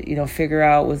to, figure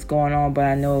out what's going on. But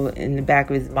I know in the back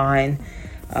of his mind,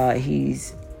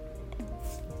 he's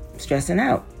stressing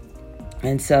out.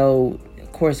 And so,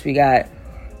 of course, we got,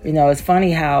 it's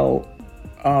funny how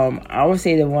I would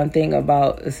say the one thing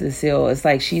about Cecile, it's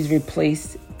like she's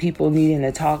replaced people needing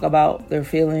to talk about their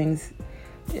feelings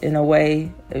in a way,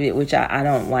 which I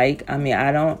don't like.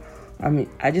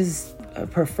 I just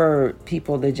prefer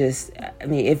people to just,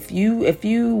 if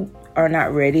you are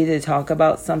not ready to talk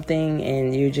about something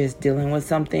and you're just dealing with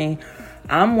something,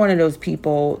 I'm one of those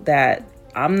people that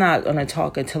I'm not going to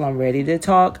talk until I'm ready to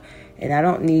talk. And I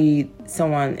don't need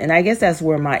someone, and I guess that's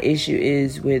where my issue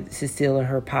is with Cecile and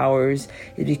her powers,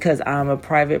 is because I'm a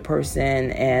private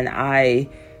person, and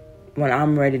when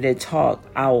I'm ready to talk,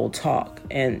 I will talk,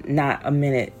 and not a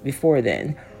minute before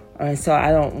then. And so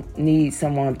I don't need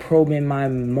someone probing my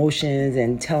emotions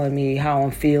and telling me how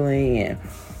I'm feeling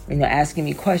and, asking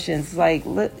me questions. Like,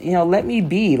 let me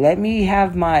be. Let me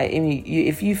have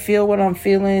if you feel what I'm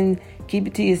feeling, keep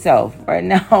it to yourself. Right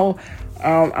now,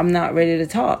 I'm not ready to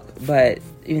talk. But,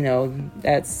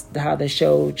 that's how the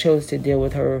show chose to deal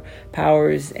with her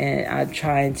powers. And I'm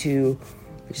trying to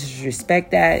just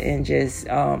respect that and just,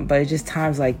 but it's just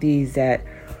times like these that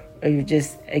are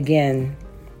just, again,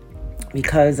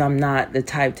 because I'm not the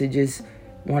type to just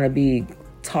want to be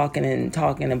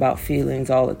talking about feelings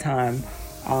all the time.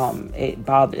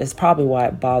 It's probably why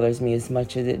it bothers me as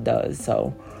much as it does.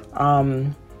 So,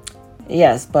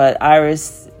 yes, but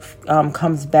Iris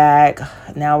comes back.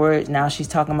 Now she's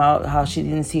talking about how she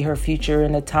didn't see her future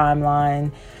in the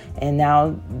timeline, and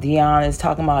now Dion is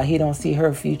talking about he don't see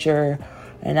her future.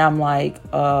 And I'm like,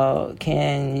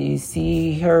 can you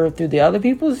see her through the other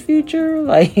people's future?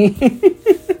 Like,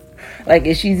 like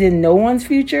if she's in no one's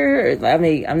future?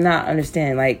 I'm not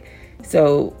understanding. Like,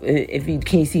 so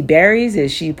can you see Barry's?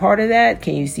 Is she part of that?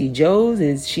 Can you see Joe's?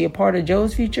 Is she a part of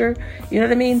Joe's future? You know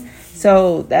what I mean?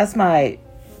 So that's my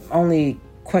only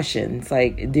question. It's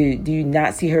like, do you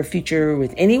not see her future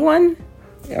with anyone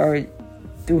or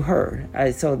through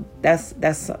her? So that's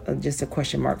just a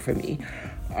question mark for me.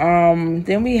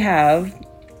 Then we have,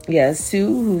 Sue,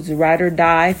 who's a ride or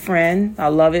die friend. I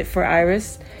love it for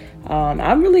Iris.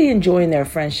 I'm really enjoying their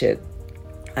friendship.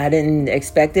 I didn't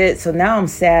expect it. So now I'm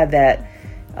sad that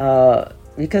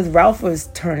because Ralph was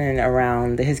turning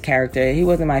around his character. He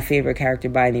wasn't my favorite character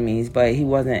by any means, but he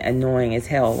wasn't annoying as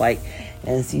hell like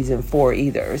in season 4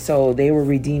 either. So they were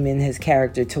redeeming his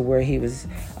character to where he was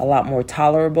a lot more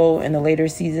tolerable in the later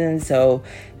seasons. So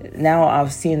now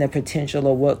I've seen the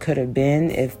potential of what could have been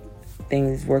if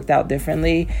things worked out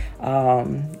differently.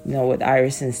 With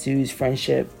Iris and Sue's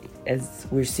friendship as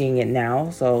we're seeing it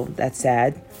now. So that's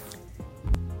sad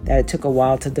that it took a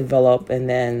while to develop, and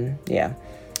then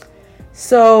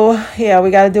So,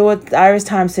 we got to deal with Iris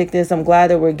time sickness. I'm glad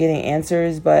that we're getting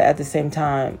answers, but at the same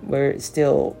time, we're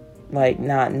still,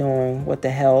 not knowing what the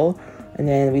hell. And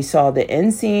then we saw the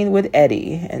end scene with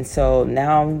Eddie. And so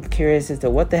now I'm curious as to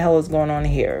what the hell is going on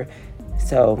here.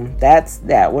 So that's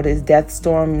that. What is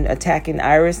Deathstorm attacking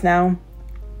Iris now?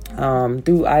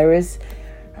 Through Iris.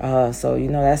 So,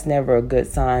 that's never a good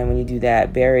sign when you do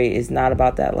that. Barry is not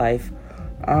about that life.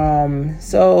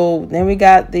 So then we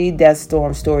got the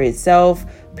Deathstorm story itself.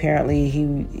 Apparently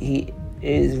he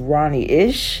is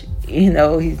Ronnie-ish.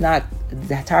 He's not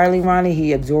entirely Ronnie.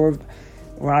 He absorbed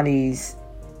Ronnie's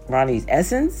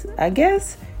essence, I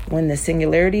guess, when the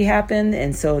singularity happened.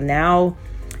 And so now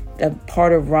the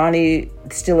part of Ronnie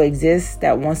still exists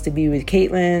that wants to be with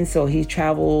Caitlin. So he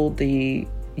traveled the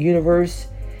universe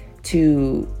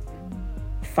to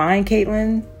find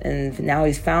Caitlin, and now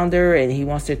he's found her, and he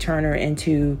wants to turn her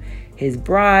into his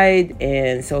bride.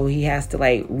 And so he has to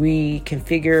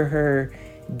reconfigure her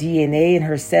DNA and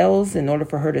her cells in order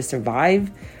for her to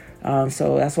survive.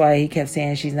 So that's why he kept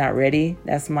saying she's not ready.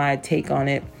 That's my take on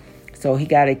it. So he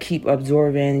got to keep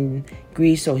absorbing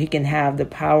grief so he can have the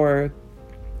power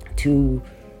to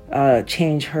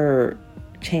change her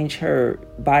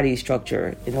body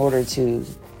structure in order to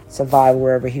survive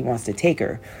wherever he wants to take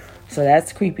her. So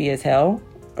that's creepy as hell.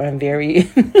 I'm very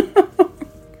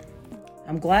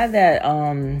I'm glad that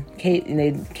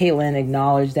Caitlin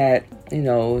acknowledged that,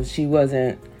 she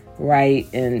wasn't right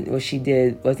and what she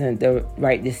did wasn't the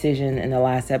right decision in the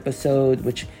last episode,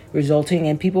 which resulting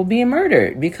in people being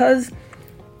murdered because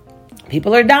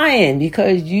people are dying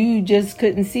because you just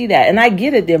couldn't see that. And I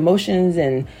get it, the emotions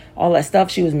and all that stuff,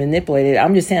 she was manipulated.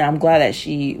 I'm just saying I'm glad that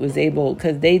she was able,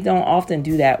 because they don't often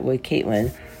do that with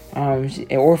Caitlin.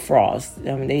 Or Frost.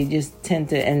 They just tend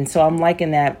to, and so I'm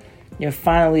liking that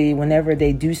finally, whenever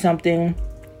they do something,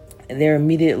 they're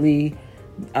immediately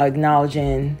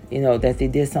acknowledging, that they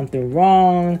did something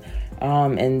wrong,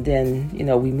 and then,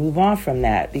 we move on from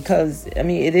that, because,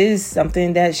 it is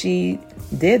something that she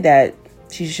did that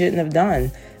she shouldn't have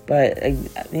done, but,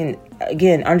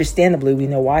 again, understandably, we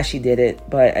know why she did it,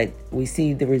 but we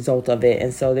see the result of it,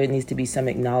 and so there needs to be some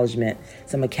acknowledgement,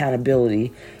 some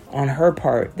accountability on her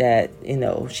part that,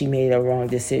 she made a wrong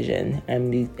decision,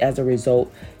 and as a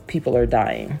result, people are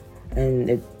dying, and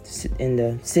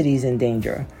the city's in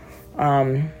danger.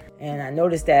 And I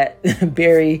noticed that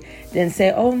Barry didn't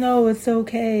say, "Oh no, it's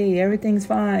okay, everything's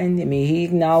fine." He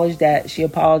acknowledged that she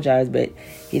apologized, but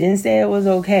he didn't say it was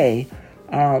okay,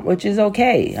 which is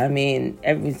okay.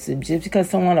 Just because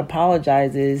someone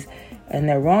apologizes and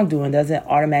their wrongdoing doesn't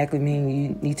automatically mean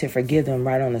you need to forgive them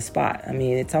right on the spot.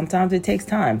 Sometimes it takes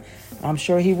time. I'm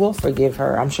sure he will forgive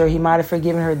her. I'm sure he might have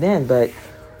forgiven her then, but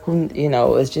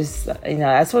it's just,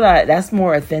 that's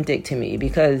more authentic to me,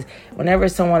 because whenever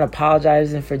someone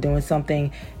apologizes for doing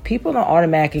something, people don't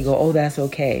automatically go, "Oh, that's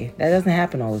okay." That doesn't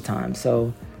happen all the time.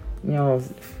 So,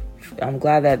 I'm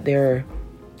glad that they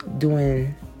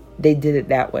did it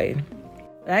that way.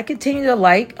 I continue to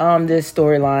like this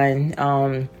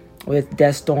storyline with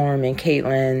Deathstorm and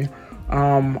Caitlin.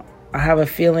 I have a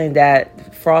feeling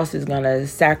that Frost is going to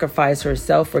sacrifice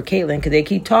herself for Caitlin, because they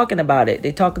keep talking about it.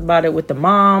 They talked about it with the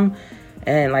mom,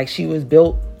 and she was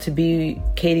built to be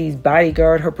Katie's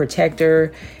bodyguard, her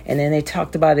protector. And then they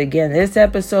talked about it again this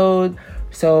episode.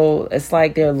 So it's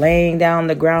like they're laying down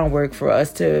the groundwork for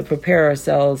us to prepare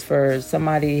ourselves for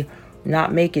somebody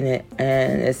not making it.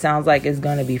 And it sounds like it's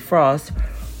going to be Frost,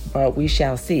 but we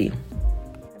shall see.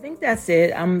 I think that's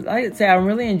it. I'm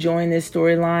really enjoying this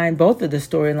storyline, both of the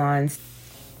storylines.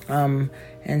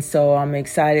 And so I'm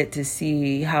excited to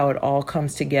see how it all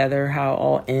comes together, how it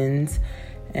all ends,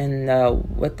 and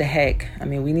what the heck.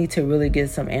 We need to really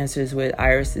get some answers with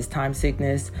Iris's time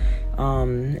sickness.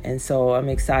 And so I'm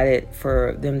excited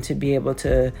for them to be able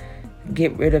to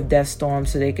get rid of Deathstorm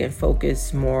so they can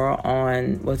focus more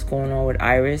on what's going on with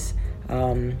Iris.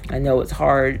 I know it's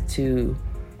hard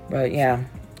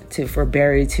for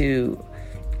Barry to,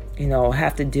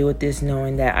 have to deal with this,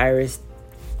 knowing that Iris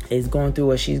is going through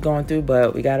what she's going through,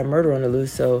 but we got a murder on the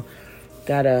loose, so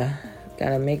gotta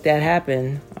make that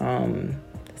happen.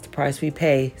 That's the price we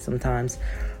pay sometimes.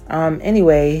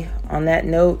 Anyway, on that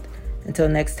note, until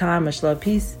next time, much love,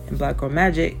 peace, and Black Girl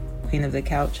Magic. Queen of the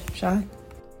Couch, Shy.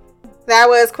 That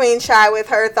was Queen Shy with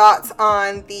her thoughts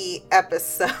on the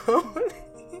episode.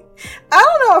 I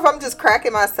don't know if I'm just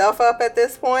cracking myself up at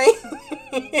this point.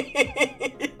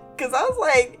 Because I was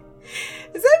like,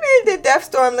 does that mean did Death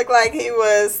Storm look like he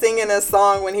was singing a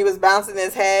song when he was bouncing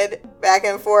his head back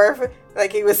and forth?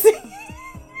 Like he was singing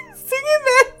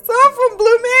that song from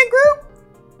Blue Man Group?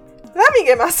 Let me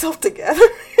get myself together.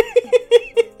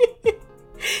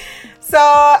 So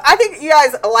I think you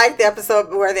guys liked the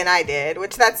episode more than I did,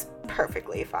 which that's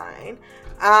perfectly fine.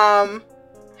 I'm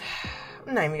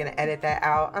not even gonna edit that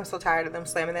out. I'm so tired of them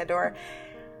slamming that door.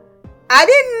 I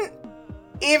didn't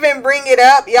even bring it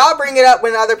up. Y'all bring it up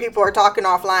when other people are talking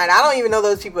offline. I don't even know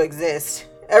those people exist.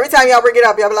 Every time y'all bring it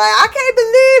up, y'all be like, I can't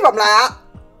believe. I'm like,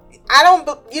 I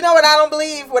don't, you know what? I don't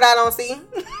believe what I don't see.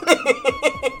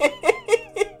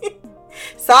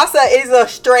 Sasa is a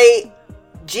straight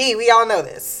G. We all know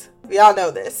this. We all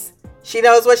know this. She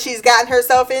knows what she's gotten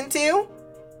herself into.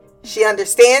 She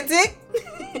understands it.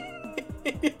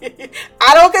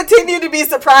 I don't continue to be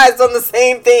surprised on the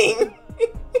same thing.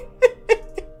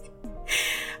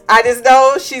 I just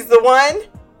know she's the one.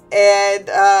 And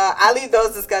I leave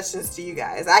those discussions to you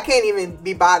guys. I can't even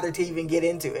be bothered to even get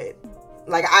into it.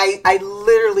 Like, I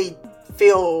literally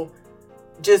feel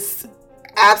just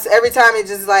every time it's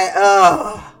just like,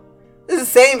 oh, this is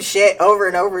the same shit over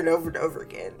and over and over and over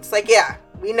again. It's like, yeah,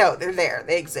 we know they're there.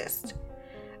 They exist.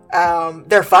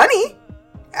 They're funny.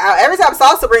 Every time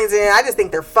Salsa brings it in, I just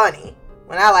think they're funny.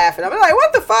 When I laugh at them, I'm like,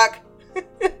 what the fuck?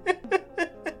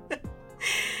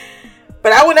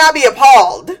 But I would not be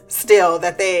appalled still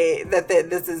that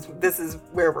this is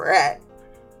where we're at.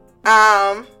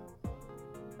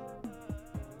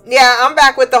 Yeah, I'm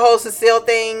back with the whole Cecile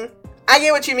thing. I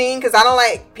get what you mean, because I don't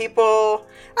like people.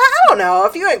 I don't know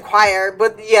if you inquire,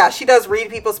 but yeah, she does read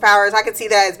people's powers. I could see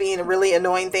that as being a really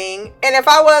annoying thing. And if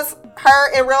I was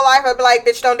her in real life, I'd be like,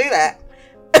 bitch, don't do that.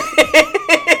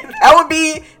 That would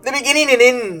be the beginning and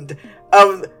end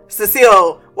of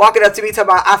Cecile walking up to me talking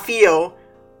about, I feel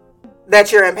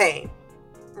that you're in pain,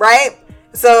 right?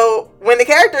 So when the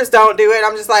characters don't do it,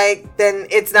 I'm just like, then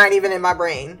it's not even in my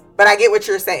brain. But I get what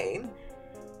you're saying.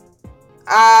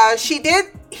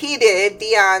 He did.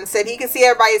 Dion said he could see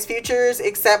everybody's futures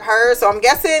except her. So I'm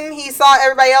guessing he saw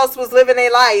everybody else was living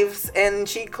their lives and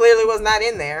she clearly was not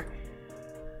in there.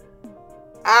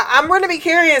 I'm going to be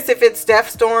curious if it's Death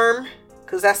Storm,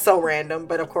 because that's so random.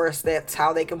 But of course, that's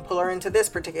how they can pull her into this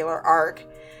particular arc.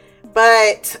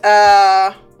 But,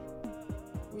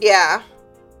 yeah,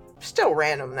 still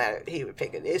random that he would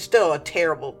pick it. It's still a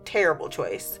terrible, terrible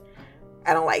choice.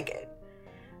 I don't like it.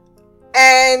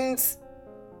 And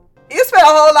you spent a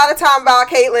whole lot of time about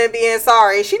Caitlyn being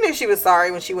sorry. She knew she was sorry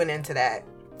when she went into that.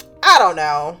 I don't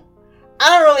know.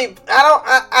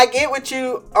 I get what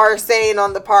you are saying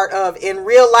on the part of, in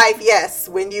real life, yes,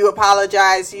 when you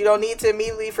apologize, you don't need to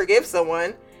immediately forgive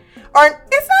someone. Or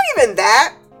it's not even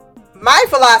that. My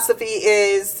philosophy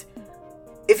is,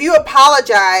 if you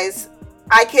apologize,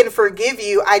 I can forgive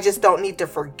you. I just don't need to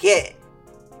forget.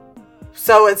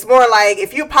 So it's more like,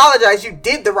 if you apologize, you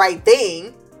did the right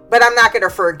thing, but I'm not going to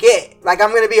forget. Like, I'm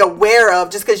going to be aware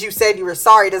of, just because you said you were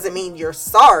sorry doesn't mean you're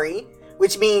sorry,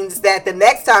 which means that the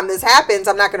next time this happens,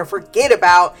 I'm not going to forget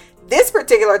about this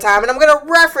particular time, and I'm going to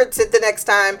reference it the next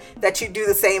time that you do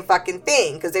the same fucking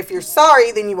thing. Because if you're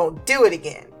sorry, then you won't do it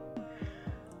again.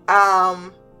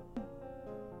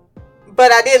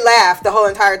 But I did laugh the whole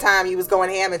entire time you was going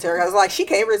ham into her. I was like, she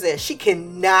can't resist. She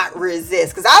cannot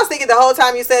resist. Because I was thinking the whole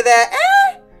time you said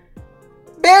that,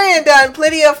 Barry done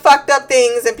plenty of fucked up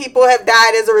things, and people have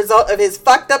died as a result of his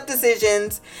fucked up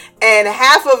decisions. And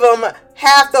half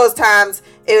those times,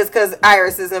 it was because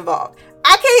Iris is involved.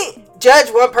 I can't judge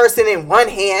one person in one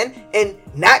hand and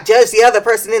not judge the other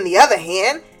person in the other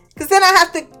hand. Because then I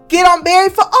have to get on Barry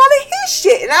for all of his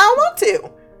shit, and I don't want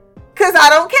to. Because I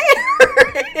don't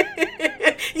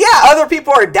care. Yeah, other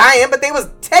people are dying, but they was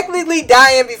technically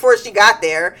dying before she got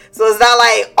there. So it's not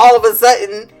like all of a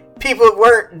sudden people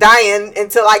weren't dying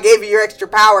until I gave you your extra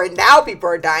power and now people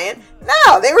are dying.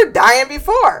 No, they were dying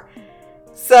before.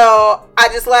 So I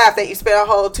just laughed that you spent a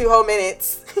whole 2 whole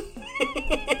minutes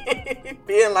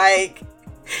being like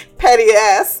petty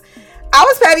ass. I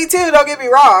was petty too, don't get me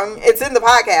wrong. It's in the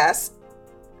podcast.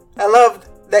 I loved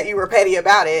that you were petty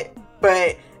about it,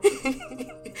 but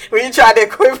when you tried to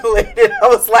equivalent it, I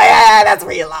was like, that's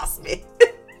where you lost me.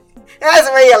 That's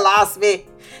where you lost me.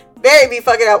 Barry be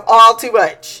fucking up all too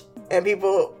much, and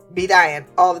people be dying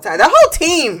all the time. The whole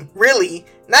team, really,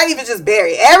 not even just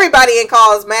Barry. Everybody in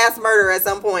Cause mass murder at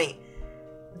some point.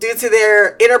 due to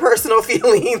their interpersonal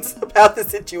feelings about the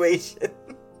situation.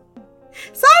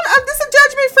 So this is a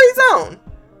judgment-free zone.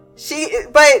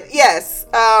 But yes,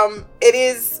 it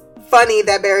is funny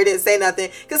that Barry didn't say nothing,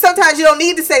 because sometimes you don't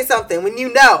need to say something when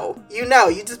you know,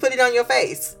 you just put it on your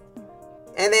face,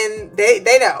 and then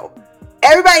they know.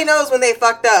 Everybody knows when they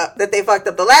fucked up that they fucked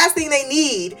up. The last thing they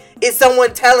need is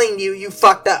someone telling you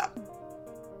fucked up.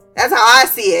 That's how I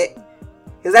see it,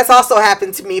 because that's also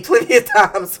happened to me plenty of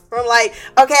times. I'm like,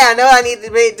 okay, I know I need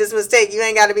to make this mistake. You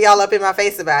ain't got to be all up in my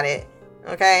face about it.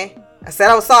 Okay, I said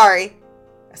I was sorry.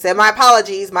 I said my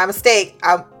apologies, my mistake.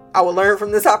 I will learn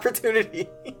from this opportunity.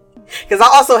 Because I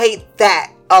also hate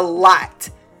that a lot.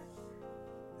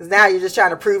 Because now you're just trying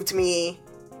to prove to me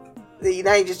that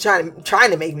you're just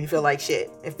trying to make me feel like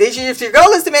shit. If your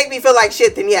goal is to make me feel like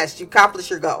shit, then yes, you accomplish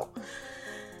your goal.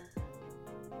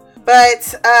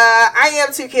 But I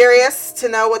am too curious to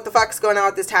know what the fuck is going on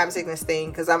with this time sickness thing.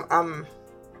 Because I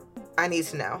need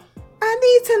to know. I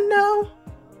need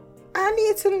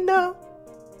to know.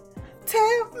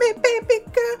 Tell me, baby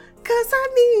girl, cause I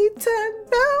need to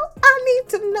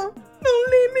know.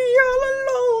 Don't leave me all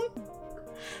alone.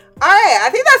 Alright, I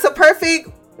think that's a perfect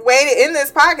way to end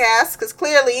this podcast, because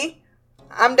clearly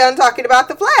I'm done talking about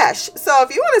The Flash. So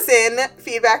if you want to send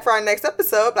feedback for our next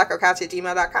episode,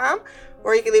 blackoutcouch@gmail.com,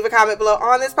 or you can leave a comment below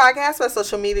on this podcast. My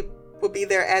social media will be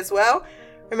there as well.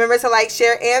 Remember to like,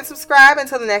 share, and subscribe.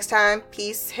 Until the next time,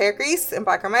 peace, hair grease, and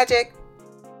Black Girl Magic.